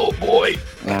 Oh, boy.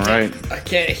 All right. I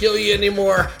can't heal you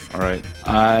anymore. All right.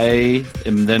 I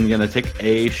am then going to take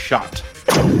a shot.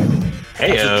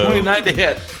 Hey, that's a 29 to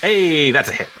hit. Hey, that's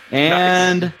a hit.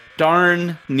 And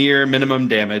darn near minimum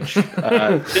damage.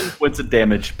 10 points of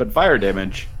damage, but fire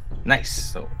damage.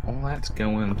 Nice. So all that's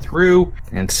going through,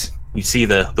 and you see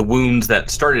the wounds that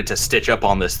started to stitch up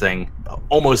on this thing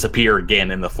almost appear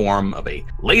again in the form of a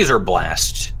laser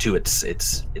blast to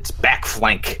its back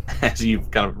flank as you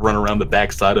kind of run around the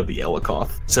backside of the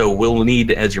Elikoth. So we'll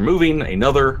need, as you're moving,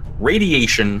 another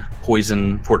radiation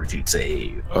poison fortitude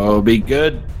save. Oh, be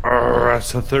good.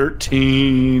 That's a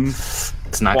 13.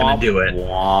 It's not going to do it.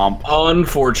 Womp.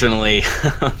 Unfortunately.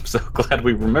 I'm so glad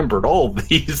we remembered all of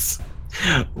these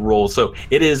rolls. So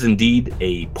it is indeed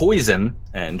a poison,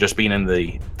 and just being in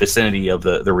the vicinity of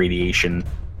the radiation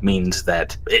means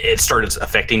that it started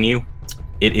affecting you.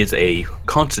 It is a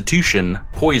Constitution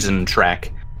poison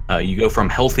track, you go from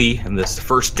healthy in this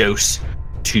first dose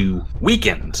to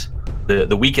weakened.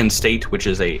 The weakened state, which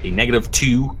is a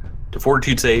 -2 to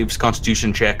fortitude saves,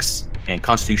 Constitution checks, and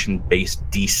Constitution-based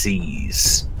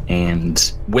DCs.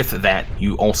 And with that,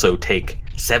 you also take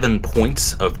 7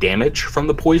 points of damage from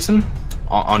the poison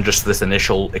on just this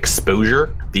initial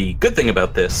exposure. The good thing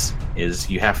about this is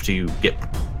you have to get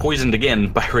poisoned again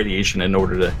by radiation in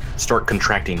order to start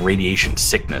contracting radiation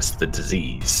sickness, the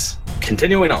disease.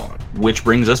 Continuing on, which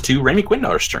brings us to Remy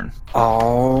Quindar's turn.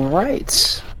 All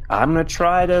right. I'm going to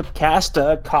try to cast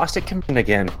a Caustic Conversion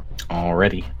again.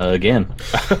 Already, again.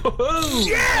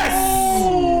 Yes!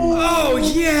 Oh,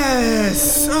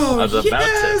 yes! Oh, I was about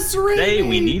to say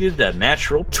we needed a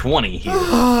natural 20 here.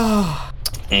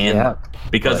 And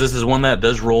because this is one that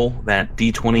does roll that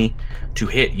D20 to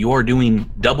hit, you are doing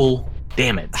double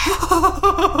damage.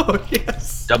 Oh,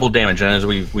 yes. Double damage, and as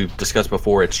we've discussed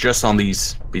before, it's just on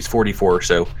these 44,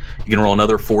 so you can roll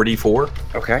another 44.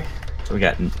 Okay. So we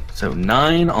got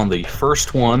 9 on the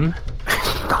first one.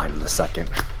 9 on the second.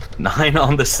 9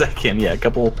 on the second. Yeah, a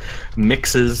couple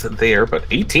mixes there, but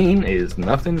 18 is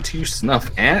nothing to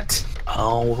snuff at.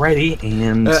 Alrighty,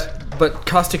 and but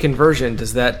Caustic Conversion,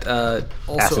 does that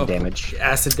also acid damage?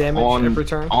 Acid damage every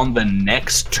turn? On the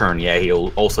next turn, yeah,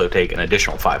 he'll also take an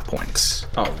additional 5 points.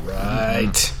 All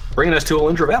right. Bringing us to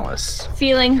Alindra Vallis.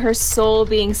 Feeling her soul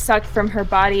being sucked from her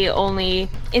body only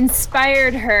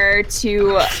inspired her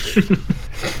to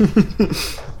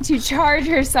to charge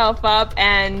herself up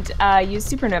and use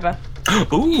Supernova.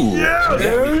 Ooh.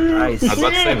 Nice. I was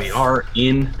about to say we are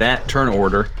in that turn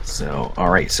order. So, all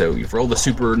right. So you've rolled the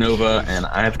Supernova, and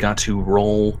I've got to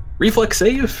roll reflex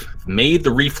save. Made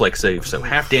the reflex save, so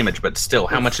half damage, but still,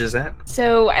 how much is that?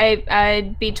 So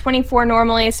I'd be 24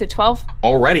 normally, so 12.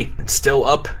 Alrighty, it's still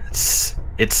up.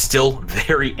 It's still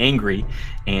very angry,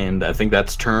 and I think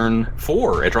that's turn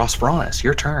 4. Edros Fronis,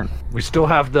 your turn. We still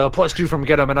have the +2 from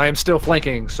Get 'em, and I am still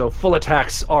flanking, so full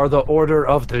attacks are the order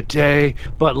of the day,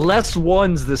 but less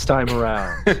ones this time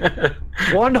around.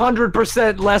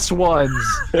 100% less ones.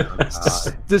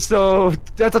 So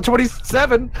that's a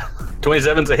 27.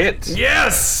 27's a hit.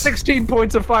 Yes! 16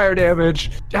 points of fire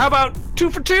damage. How about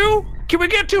 2 for 2? Can we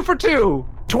get 2 for 2?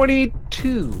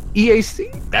 22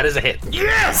 EAC? That is a hit.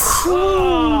 Yes!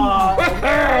 Oh,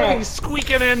 hey,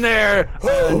 squeaking in there.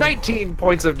 19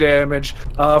 points of damage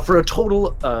for a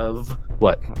total of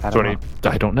what? I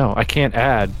don't know. I can't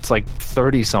add. It's like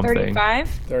 30 something. 35?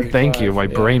 Thank you. My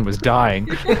brain was dying.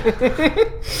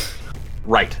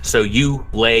 Right, so you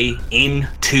lay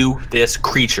into this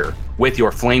creature with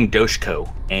your flame Doshko,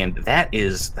 and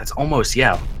that's almost,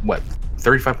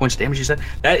 35 points of damage, you said?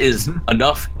 That is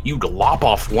enough. You lop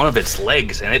off one of its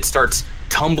legs, and it starts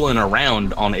tumbling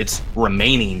around on its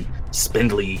remaining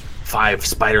spindly 5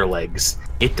 spider legs.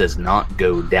 It does not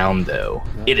go down, though.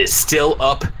 It is still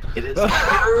up. It is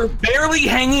barely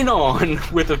hanging on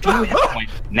with a few hit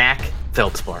points. Knack,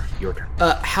 Feldspar, your turn.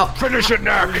 Finish it,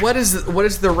 Knack! What is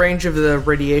the range of the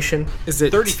radiation? Is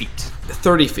it 30 feet?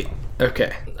 30 feet.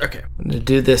 Okay. I'm going to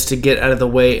do this to get out of the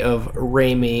way of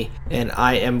Raimi, and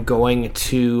I am going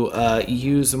to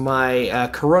use my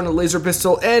Corona laser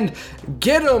pistol and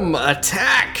get him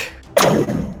attack.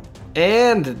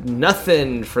 And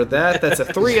nothing for that. That's a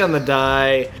 3 on the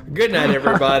die. Good night,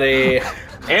 everybody.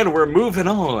 And we're moving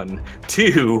on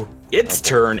to its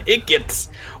turn. It gets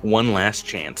one last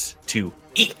chance to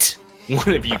eat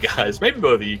one of you guys, maybe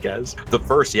both of you guys. The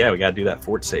first, we gotta do that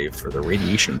fort save for the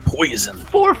radiation poison.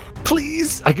 4,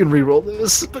 please. I can reroll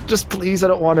this, but just please, I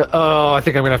don't want to. Oh, I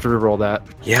think I'm gonna have to reroll that.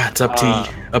 Yeah, it's up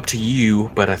to you,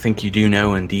 but I think you do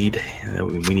know indeed that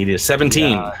we needed a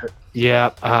 17.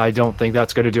 Yeah, I don't think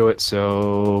that's gonna do it,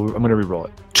 so I'm gonna reroll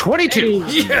it. 22.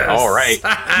 Yes. All right,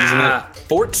 using a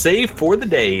fort save for the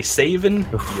day, saving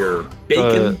your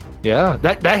bacon. Yeah,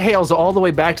 that hails all the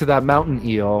way back to that mountain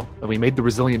eel, and we made the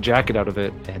resilient jacket out of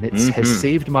it, and it has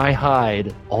saved my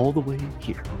hide all the way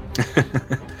here.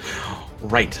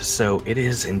 Right, so it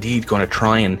is indeed going to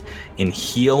try and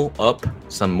heal up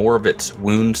some more of its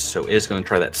wounds, so it is going to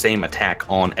try that same attack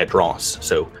on Edros.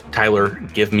 So, Tyler,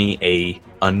 give me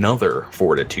another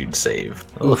fortitude save.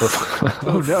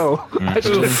 Oh no.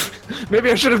 Maybe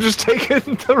I should have just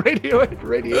taken the radio.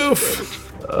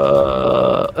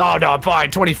 Oh no, I'm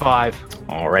fine. 25.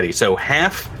 Alrighty, so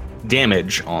half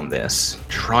damage on this.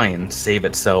 Try and save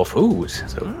itself. Ooh,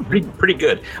 so pretty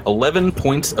good. 11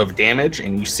 points of damage,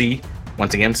 and you see,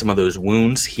 once again, some of those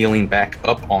wounds healing back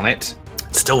up on it.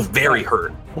 Still very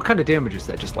hurt. What kind of damage is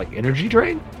that? Just like energy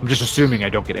drain? I'm just assuming I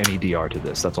don't get any DR to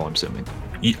this. That's all I'm assuming.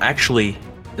 You actually,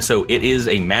 so it is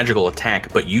a magical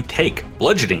attack, but you take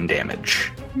bludgeoning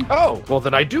damage. Oh, well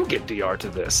then I do get DR to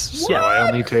this. So I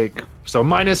only take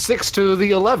 -6 to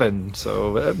the 11.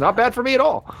 So not bad for me at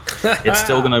all. It's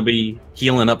still going to be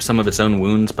healing up some of its own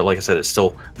wounds, but like I said, it's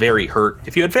still very hurt.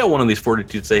 If you had failed one of these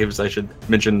fortitude saves, I should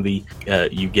mention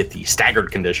you get the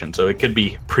staggered condition, so it could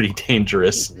be pretty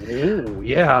dangerous. Ooh,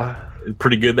 yeah.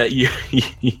 Pretty good that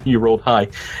you rolled high.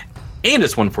 And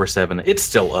it's 147. It's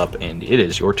still up, and it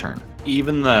is your turn.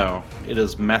 Even though it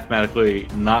is mathematically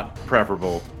not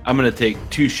preferable, I'm going to take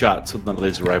 2 shots with my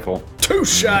laser rifle. 2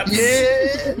 shots.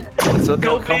 Yeah. So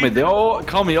call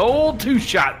me old 2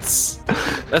 shots.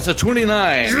 That's a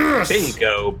 29. Yes.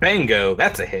 Bango.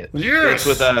 That's a hit. It's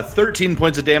with 13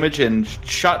 points of damage, and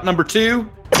shot number 2.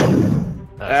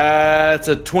 It's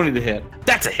a 20 to hit.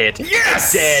 That's a hit.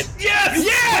 Yes. Dead.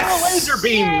 Yes. Laser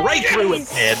beam right through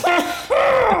its head.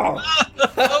 Oh,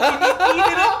 you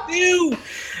needed it too.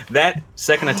 That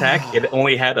second attack, it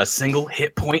only had a single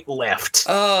hit point left.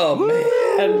 Oh,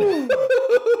 man.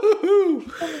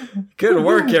 Good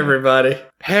work, everybody.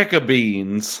 Heck of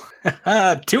beans.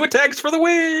 2 attacks for the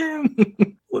win.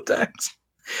 2 attacks.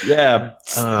 Yeah.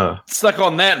 Stuck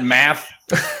on that math.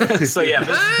 So yeah,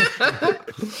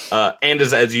 and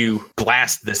as you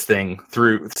blast this thing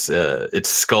through its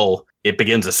skull, it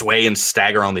begins to sway and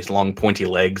stagger on these long pointy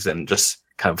legs and just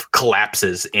kind of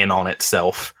collapses in on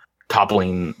itself,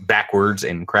 toppling backwards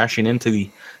and crashing into the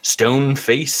stone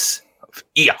face of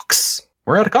Eox.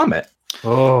 We're out of combat.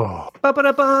 Oh.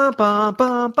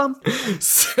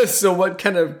 So what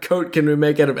kind of coat can we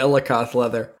make out of Elikoth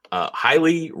leather?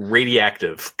 Highly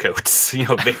radioactive coats.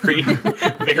 Very,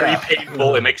 very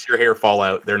painful. It makes your hair fall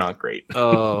out. They're not great.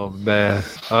 Oh man.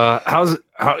 How's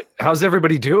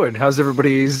everybody doing? How's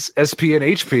everybody's SP and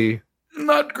HP?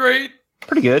 Not great.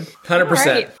 Pretty good. 100%.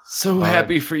 Right. So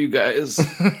happy for you guys.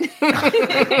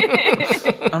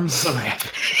 I'm so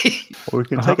happy. We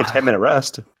can take a 10-minute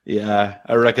rest. Yeah,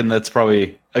 I reckon that's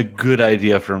probably a good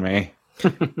idea for me.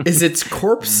 Is its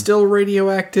corpse still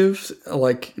radioactive?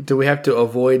 Like, do we have to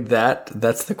avoid that?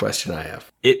 That's the question I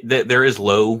have. There is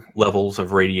low levels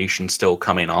of radiation still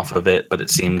coming off of it, but it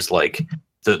seems like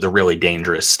the really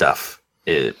dangerous stuff,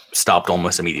 it stopped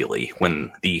almost immediately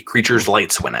when the creature's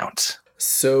lights went out.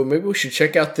 So maybe we should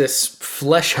check out this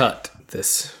flesh hut.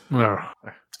 Let's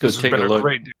go take a look.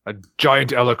 A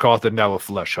giant Elikoth and now a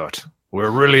flesh hut. We're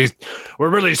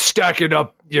really stacking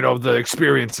up, the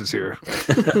experiences here.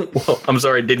 Well, I'm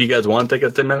sorry. Did you guys want to take a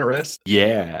 10-minute rest?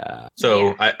 Yeah.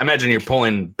 So I imagine you're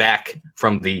pulling back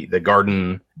from the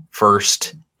garden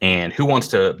first. And who wants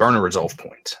to burn a resolve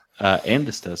point?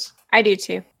 Andis does. I do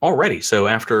too. Alrighty. So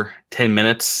after 10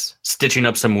 minutes, stitching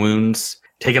up some wounds,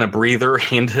 taking a breather,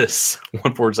 Andis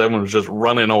 147 was just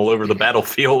running all over the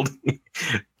battlefield,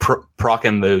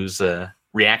 procking those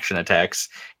reaction attacks,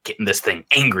 getting this thing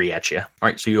angry at you. All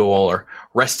right, so you all are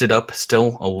rested up,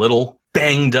 still a little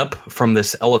banged up from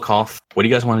this Elikoth. What do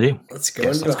you guys want to do? Let's go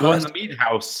in the meat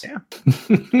house. Yeah.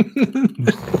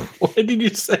 What did you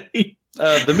say?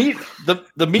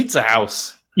 The meat's a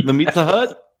house. The meat's a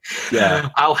hut. Yeah.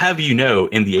 I'll have you know,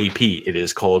 in the AP, it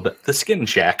is called the Skin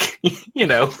Shack.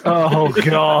 Oh,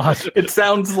 God. It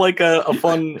sounds like a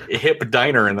fun, hip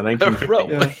diner in the 1950s.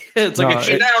 Yeah. It's like a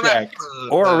shit shack.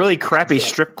 Or a really crappy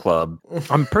strip club.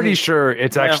 I'm pretty sure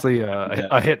it's actually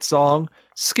a hit song.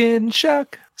 Skin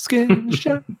Shack, Skin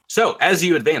Shack. So, as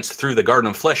you advance through the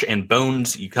Garden of Flesh and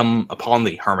Bones, you come upon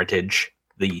the Hermitage.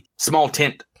 The small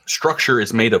tent structure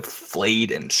is made of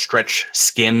flayed and stretched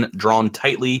skin drawn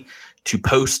tightly to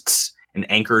posts and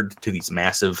anchored to these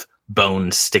massive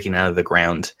bones sticking out of the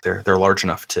ground. They're large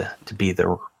enough to be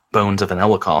the bones of an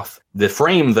Elikoth. The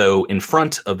frame, though, in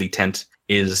front of the tent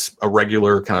is a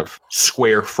regular kind of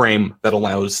square frame that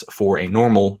allows for a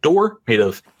normal door made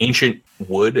of ancient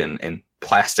wood and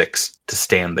plastics to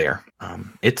stand there.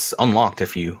 It's unlocked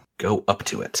if you go up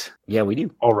to it. Yeah, we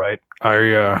do. All right.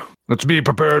 Let's be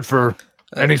prepared for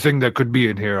anything that could be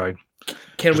in here.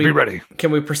 Be ready. Can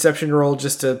we perception roll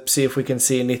just to see if we can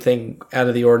see anything out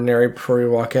of the ordinary before we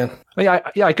walk in?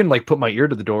 I can put my ear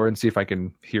to the door and see if I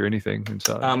can hear anything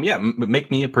inside.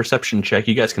 Make me a perception check.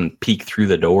 You guys can peek through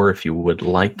the door if you would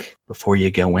like before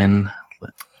you go in.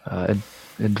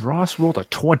 And Ross rolled a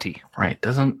 20. Right.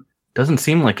 Doesn't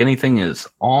seem like anything is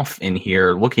off in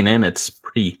here. Looking in, it's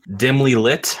pretty dimly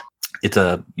lit.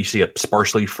 You see a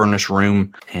sparsely furnished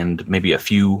room and maybe a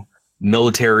few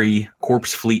military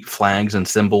corpse fleet flags and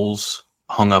symbols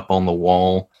hung up on the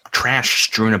wall. Trash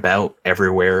strewn about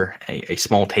everywhere. A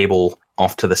small table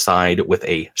off to the side with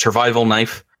a survival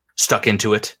knife stuck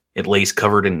into it. It lays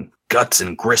covered in guts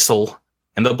and gristle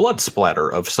and the blood splatter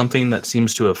of something that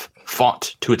seems to have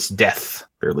fought to its death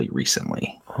fairly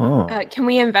recently. Oh. Can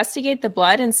we investigate the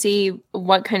blood and see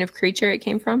what kind of creature it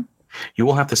came from? You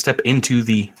will have to step into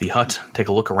the hut, take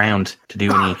a look around to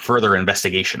do any further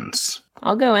investigations.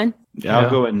 I'll go in. Yeah, I'll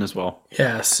go in as well.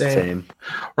 Yeah, same.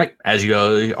 Right, as you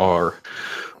guys are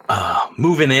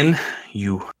moving in,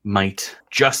 you might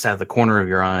just out of the corner of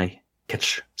your eye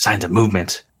catch signs of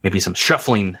movement, maybe some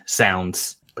shuffling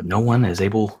sounds, but no one is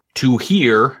able to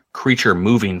hear creature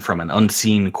moving from an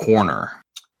unseen corner.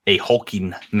 A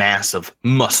hulking mass of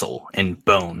muscle and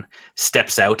bone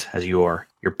steps out as your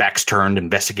back's turned,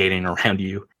 investigating around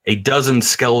you. A dozen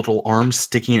skeletal arms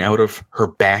sticking out of her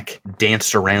back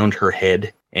dance around her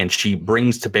head, and she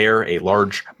brings to bear a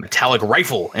large metallic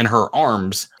rifle in her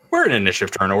arms. We're in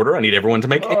initiative turn order. I need everyone to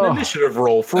make an initiative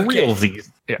roll for realsies.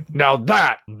 Yeah. Now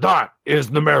that is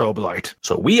the Marrowblight.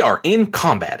 So we are in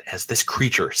combat as this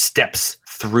creature steps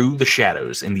through the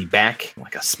shadows in the back,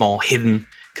 like a small hidden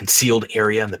concealed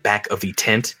area in the back of the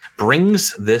tent,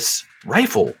 brings this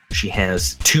rifle she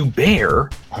has to bear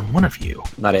on one of you.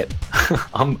 Not it.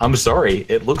 I'm sorry.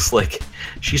 It looks like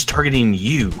she's targeting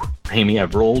you, Amy.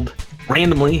 I've rolled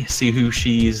randomly, see who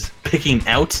she's picking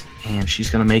out, and she's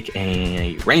going to make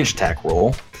a range attack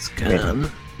roll. This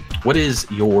gun. What is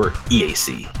your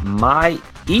EAC? My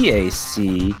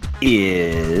EAC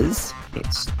is...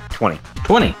 It's 20.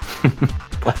 20.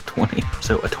 Flat 20.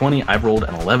 So a 20, I've rolled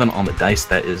an 11 on the dice.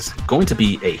 That is going to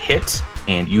be a hit,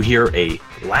 and you hear a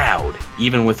loud,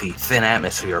 even with the thin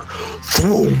atmosphere,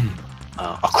 boom,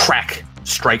 a crack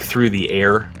strike through the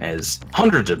air as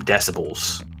hundreds of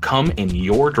decibels come in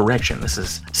your direction. This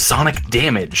is sonic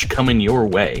damage coming your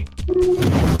way.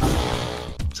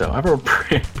 So I rolled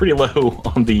pretty low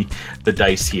on the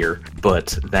dice here,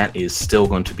 but that is still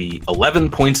going to be 11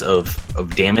 points of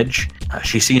damage.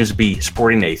 She seems to be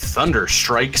sporting a Thunder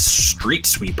Strike Street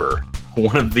Sweeper,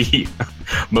 one of the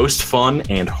most fun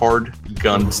and hard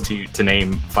guns to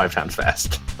name 5 times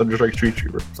fast. Thunder Strike Street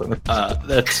Sweeper. So.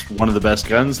 That's one of the best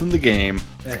guns in the game.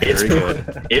 It's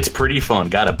good. It's pretty fun.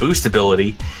 Got a boost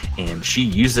ability, and she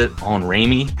used it on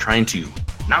Raimi, trying to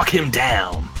knock him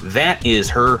down. That is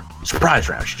her surprise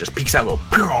round. She just peeks out and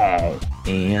goes,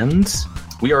 and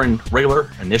we are in regular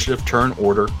initiative turn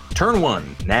order. Turn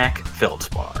 1, Knack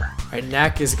Feldspar. All right,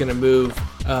 Knack is going to move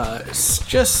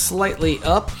just slightly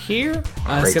up here.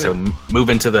 Right, so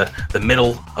move into the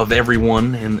middle of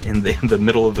everyone in the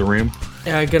middle of the room.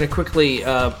 I'm going to quickly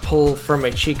pull from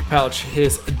a cheek pouch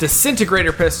his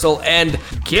disintegrator pistol and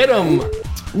get him.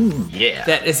 Ooh, yeah.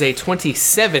 That is a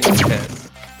 27 hit.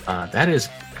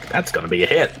 That's going to be a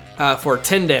hit. For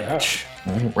 10 damage.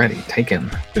 Already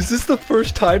taken. Is this the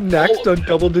first time Knack's done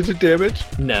double-digit damage?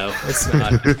 No, it's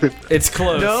not. It's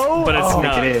close, but it's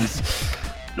not. It is.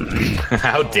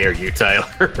 How dare you,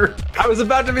 Tyler? I was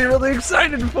about to be really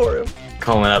excited for him.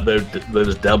 Calling out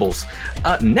those doubles.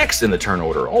 Next in the turn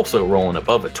order, also rolling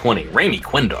above a 20, Raimi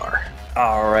Quindar.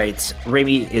 All right.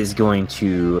 Raimi is going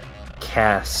to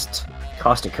cast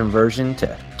Caustic Conversion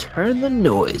to turn the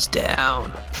noise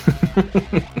down.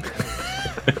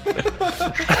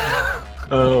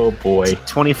 Oh boy.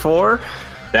 24.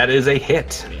 That is a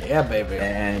hit. Yeah, baby.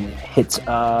 And hits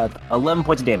 11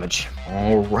 points of damage.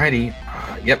 Alrighty.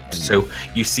 Yep. So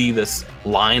you see this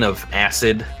line of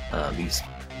acid, these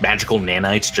magical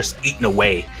nanites just eating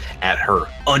away at her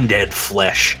undead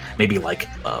flesh. Maybe like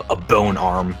a bone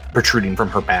arm protruding from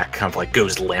her back, kind of like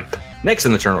goes limp. Next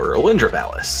in the turn order, Alindra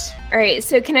Valis. All right,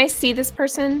 so can I see this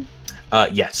person?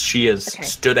 Yes, she has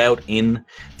stood out in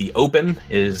the open.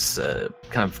 Is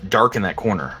kind of dark in that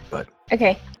corner, but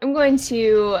okay. I'm going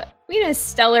to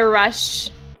stellar rush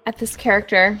at this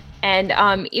character,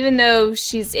 and even though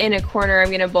she's in a corner, I'm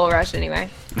going to bull rush anyway.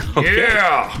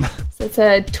 Yeah. So it's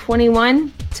a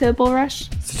 21 to bull rush.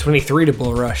 It's a 23 to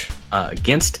bull rush.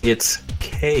 Against its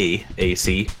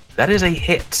KAC, that is a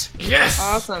hit. Yes.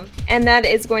 Awesome. And that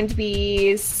is going to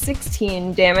be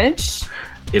 16 damage.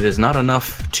 It is not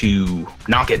enough to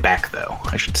knock it back, though,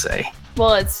 I should say.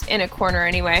 Well, it's in a corner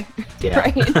anyway. Yeah.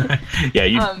 Right? Yeah,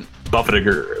 you buffeted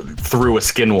her through a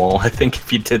skin wall, I think,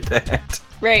 if you did that.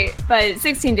 Right, but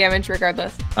 16 damage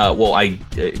regardless. Well, I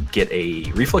get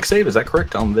a reflex save, is that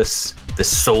correct, on this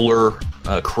solar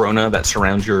corona that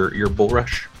surrounds your bull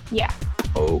rush? Yeah.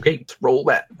 Okay, let's roll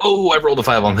that. Oh, I rolled a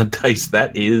 5 on the dice.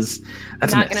 That's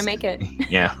not going to make it.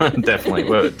 Yeah, definitely.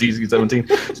 Well, DC 17.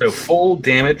 So full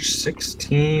damage,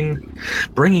 16,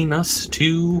 bringing us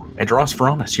to Edros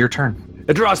Veronis. Your turn.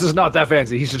 Edros is not that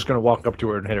fancy. He's just going to walk up to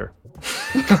her and hit her.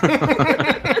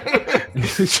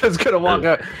 He's just gonna walk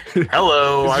out.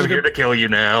 Hello, I'm here to kill you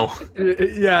now.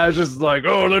 Yeah, it's just like,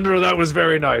 oh, Linda, that was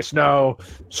very nice. Now,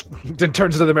 then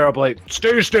turns to the Marrowblight.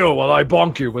 Stay still while I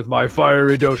bonk you with my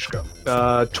fiery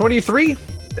doshko. 23.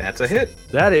 That's a hit.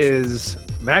 That is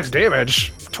max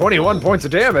damage. 21 points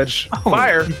of damage.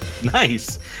 Fire.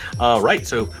 Nice. Right,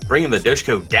 so bringing the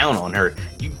Doshko down on her,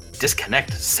 you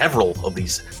disconnect several of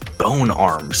these bone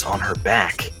arms on her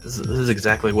back. This is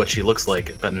exactly what she looks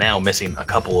like, but now missing a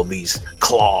couple of these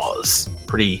claws.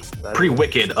 Pretty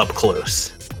wicked up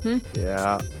close.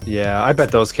 Yeah. I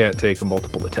bet those can't take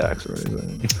multiple attacks or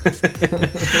anything.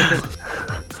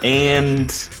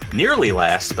 And nearly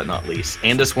last but not least,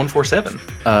 Andis 147.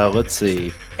 Let's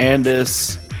see.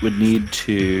 Andis would need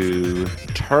to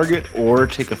target or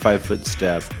take a 5-foot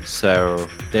step. So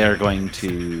they are going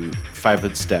to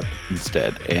 5-foot step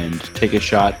instead and take a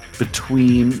shot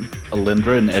between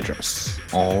Alindra and Edris.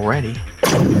 Alrighty.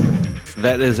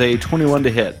 That is a 21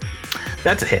 to hit.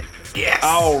 That's a hit. Yes.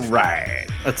 All right.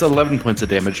 That's 11 points of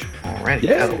damage. Alright,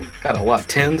 got a lot of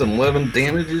 10s and 11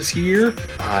 damages here.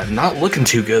 Not looking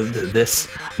too good. This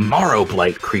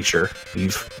Marrowblight creature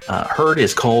you've heard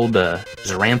is called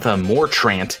Zarantha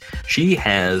Mortrant. She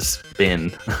has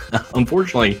been,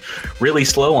 unfortunately, really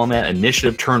slow on that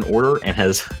initiative turn order and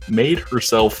has made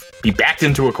herself be backed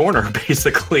into a corner,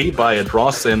 basically, by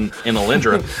Adros and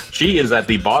Alindra. She is at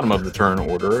the bottom of the turn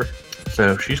order.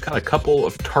 So she's got a couple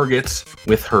of targets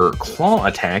with her claw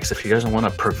attacks if she doesn't want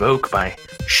to provoke by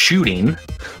shooting.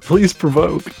 Please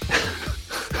provoke.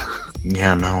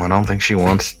 Yeah, no, I don't think she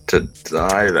wants to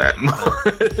die that much.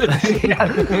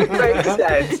 Makes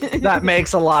sense. That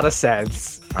makes a lot of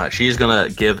sense. She's going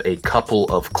to give a couple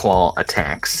of claw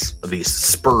attacks, these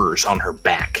spurs on her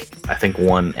back. I think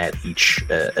one at each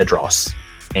Edros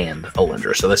and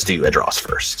Alindra. So let's do Edros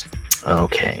first.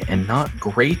 Okay, and not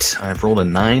great. I've rolled a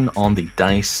 9 on the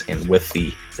dice, and with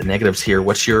the negatives here,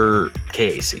 what's your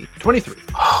KAC? 23.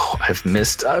 Oh, I've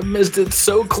missed it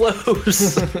so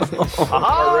close.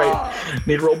 All right,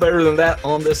 need to roll better than that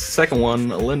on this second one,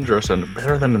 Alindra, so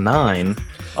better than a 9.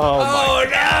 Oh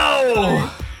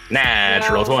no!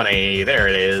 Natural 20. There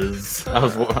it is. I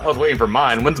was waiting for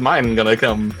mine. When's mine gonna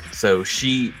come? So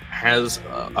she has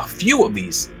a few of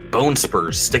these bone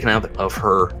spurs sticking out of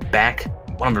her back.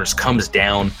 One of them just comes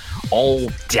down,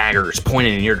 all daggers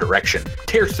pointing in your direction,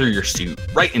 tears through your suit,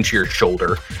 right into your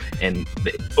shoulder, and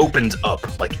it opens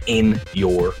up like in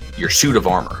your suit of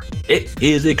armor. It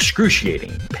is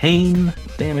excruciating. Pain,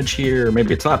 damage here.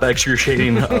 Maybe it's not that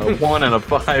excruciating. 1 and a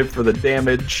 5 for the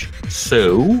damage.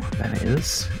 So that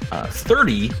is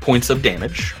 30 points of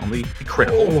damage on the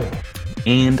critical. Oh.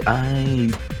 And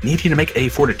I need you to make a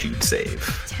fortitude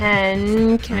save.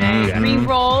 10. Can I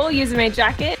re-roll using my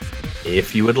jacket?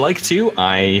 If you would like to,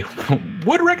 I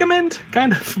would recommend,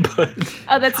 kind of, but...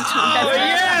 Oh, that's a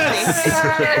yes!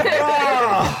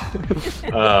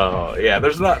 Oh, yeah,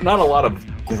 there's not a lot of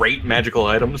great magical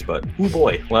items, but, oh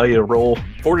boy, allow you to roll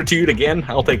fortitude again,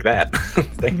 I'll take that.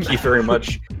 Thank you very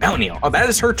much. Mountaineer, that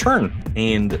is her turn,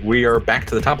 and we are back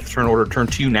to the top of the turn order, turn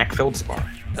 2, Knack Feldspar.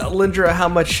 Lindra, how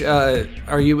much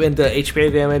are you into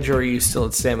HP damage, or are you still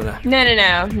at stamina? No,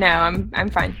 I'm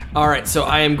fine. All right, so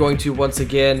I am going to once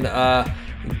again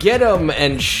get him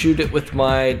and shoot it with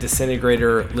my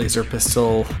disintegrator laser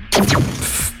pistol.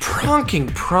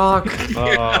 Pronk.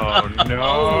 Oh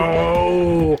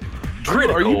no!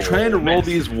 Critical. Are you trying to roll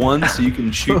these ones so you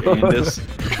can shoot Andis?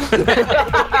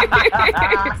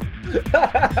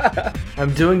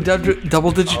 I'm doing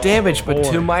double-digit damage, but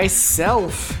to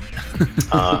myself.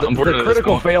 The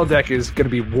critical fail deck is going to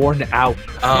be worn out.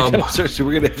 So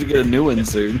we're going to have to get a new one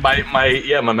soon.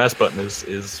 My mess button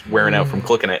is wearing out from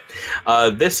clicking it.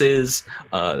 This is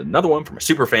another one from a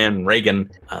super fan,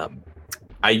 Reagan.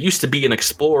 I used to be an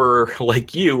explorer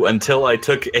like you until I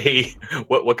took a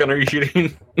what gun are you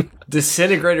shooting?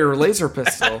 Disintegrator laser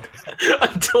pistol.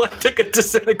 Until I took a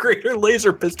disintegrator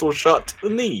laser pistol shot to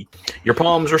the knee. Your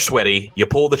palms are sweaty. You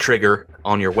pull the trigger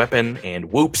on your weapon,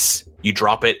 and whoops, you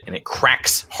drop it, and it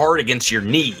cracks hard against your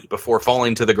knee before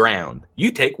falling to the ground.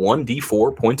 You take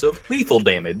 1d4 points of lethal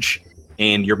damage,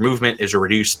 and your movement is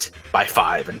reduced by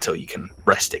 5 until you can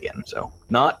rest again. So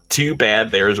not too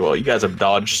bad there as well. You guys have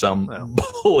dodged some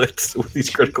bullets with these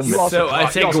critical misses. So I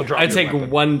take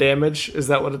 1 damage. Is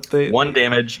that what it's? 1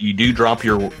 damage. You do drop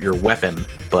your weapon,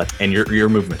 and your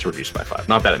movement's reduced by 5.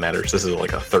 Not that it matters. This is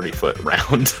like a 30-foot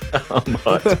round.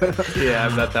 But yeah,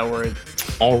 I'm not that worried.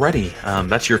 Alrighty,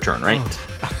 that's your turn, right?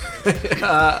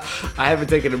 I haven't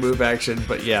taken a move action,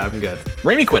 but yeah, I'm good.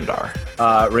 Raimi Quindar.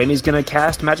 Raimi's gonna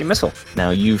cast Magic Missile. Now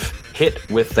you've hit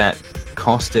with that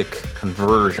caustic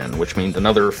conversion, which means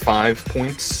another 5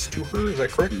 points to her. Is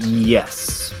that correct?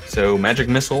 Yes. So magic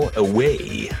missile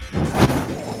away.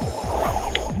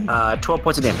 12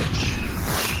 points of damage.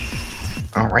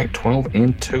 All right, 12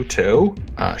 in toto.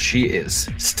 She is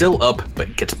still up,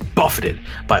 but gets buffeted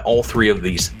by all 3 of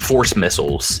these force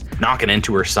missiles, knocking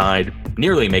into her side,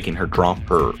 nearly making her drop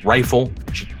her rifle.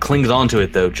 She clings onto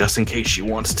it, though, just in case she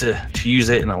wants to use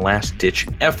it in a last-ditch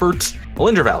effort.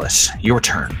 Alindra Valis, your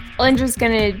turn. Alindra's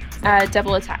gonna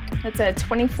double attack. That's a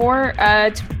 24.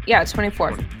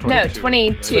 24. No,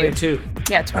 22. 22.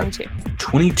 Yeah, 22.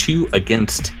 22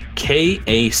 against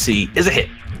KAC is a hit.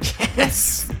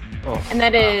 Yes. And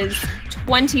that is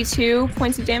 22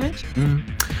 points of damage.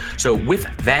 So with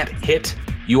that hit,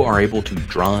 you are able to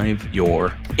drive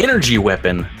your energy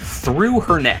weapon through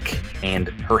her neck, and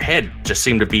her head just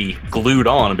seemed to be glued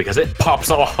on because it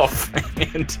pops off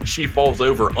and she falls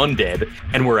over undead,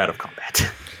 and we're out of combat.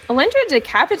 Alindra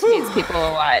decapitates people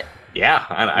a lot. Yeah,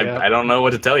 I don't know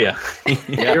what to tell you.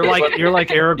 You're like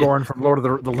Aragorn from Lord of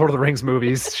the Rings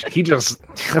movies. He just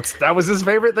that was his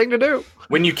favorite thing to do.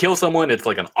 When you kill someone, it's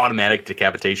like an automatic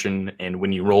decapitation, and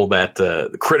when you roll that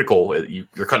critical,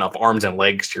 you're cutting off arms and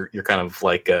legs. You're kind of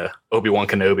like Obi-Wan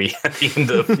Kenobi at the end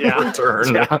of your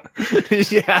turn.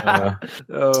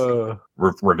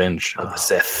 Revenge of the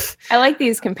Sith. I like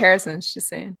these comparisons. Just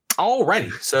saying.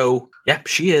 Alrighty, so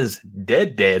she is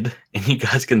dead, and you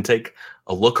guys can take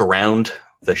a look around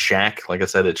the shack. Like I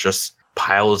said, it's just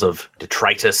piles of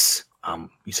detritus.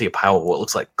 You see a pile of what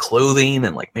looks like clothing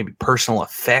and like maybe personal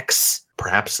effects,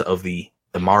 perhaps of the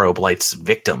Marrowblight's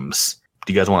victims.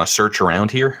 Do you guys want to search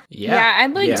around here? Yeah,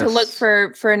 I'd like to look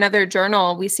for another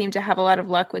journal. We seem to have a lot of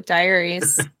luck with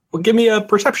diaries. Well, give me a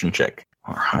perception check.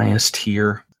 Our highest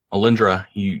here. Alindra,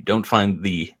 you don't find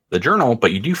the journal,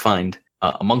 but you do find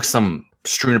amongst some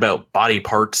strewn about body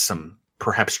parts, some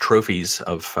perhaps trophies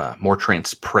of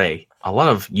Mortrant's prey, a lot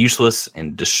of useless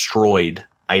and destroyed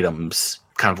items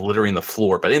kind of littering the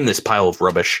floor. But in this pile of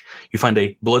rubbish, you find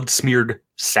a blood-smeared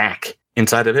sack.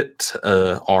 Inside of it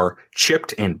are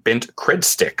chipped and bent cred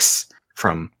sticks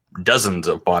from dozens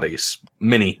of bodies,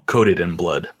 many coated in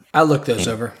blood. I'll look those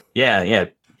over. Yeah.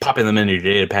 Popping them into your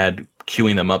data pad,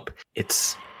 queuing them up.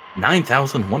 It's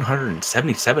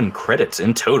 9,177 credits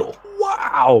in total.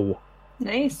 Wow.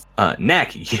 Nice.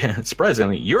 Knack,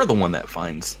 surprisingly, you're the one that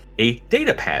finds a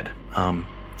data pad.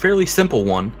 Fairly simple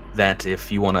one that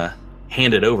if you want to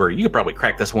hand it over, you could probably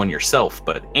crack this one yourself,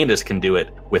 but Andis can do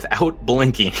it without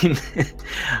blinking.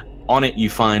 On it, you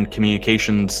find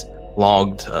communications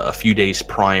logged a few days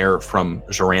prior from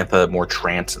Zorantha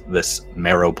Mortrant, this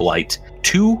Marrowblight,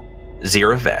 to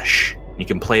Ziravesh. You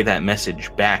can play that message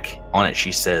back. On it,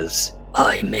 she says,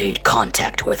 I made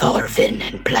contact with Arvin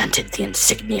and planted the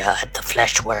insignia at the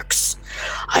Fleshworks.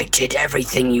 I did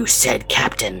everything you said,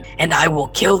 Captain, and I will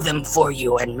kill them for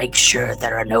you and make sure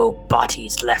there are no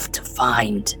bodies left to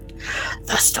find.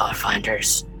 The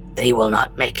Starfinders, they will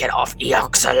not make it off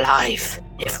Eox alive.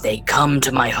 If they come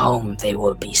to my home, they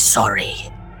will be sorry.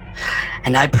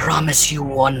 And I promise you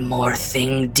one more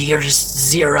thing, dear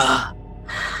Zira.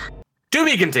 To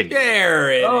be continued.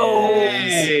 There it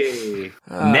is.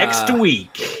 Next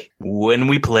week, when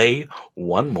we play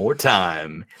one more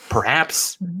time,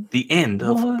 perhaps the end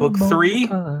of book 3.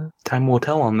 Time will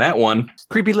tell on that one.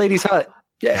 Creepy Lady's Hut.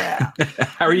 Yeah.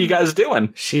 How are you guys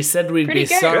doing? She said we'd Pretty be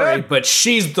good. sorry, but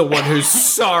she's the one who's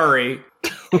sorry.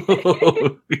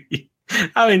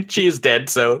 I mean, she is dead,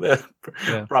 so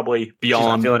probably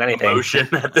beyond feeling anything. emotion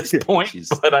at this point.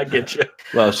 But I get you.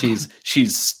 Well, she's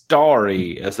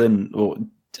starry, as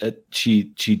in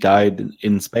she died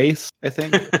in space, I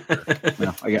think.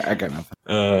 No, I got nothing.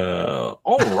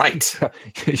 All right.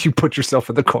 You put yourself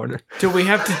in the corner. Do we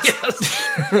have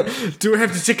to? Do we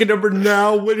have to take a number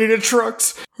now? Winning the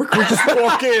trucks, or can we just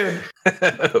walk in?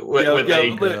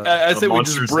 I say we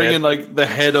just bring in like the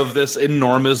head of this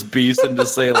enormous beast and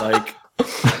just say like,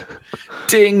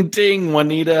 "Ding ding,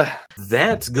 Juanita."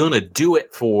 That's gonna do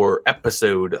it for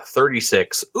episode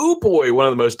 36. Ooh boy, one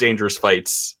of the most dangerous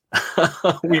fights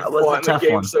we've fought in the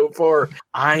game so far.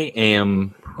 I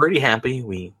am pretty happy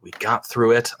we got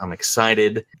through it. I'm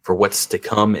excited for what's to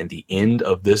come in the end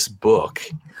of this book.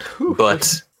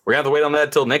 But we're gonna have to wait on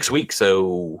that till next week.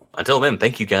 So until then,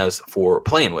 thank you guys for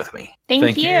playing with me.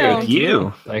 Thank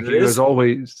you. Thank you as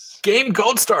always. Game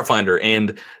called Starfinder,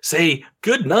 and say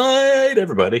good night,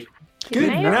 everybody. Good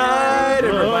night,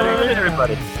 everybody.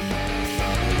 Everybody.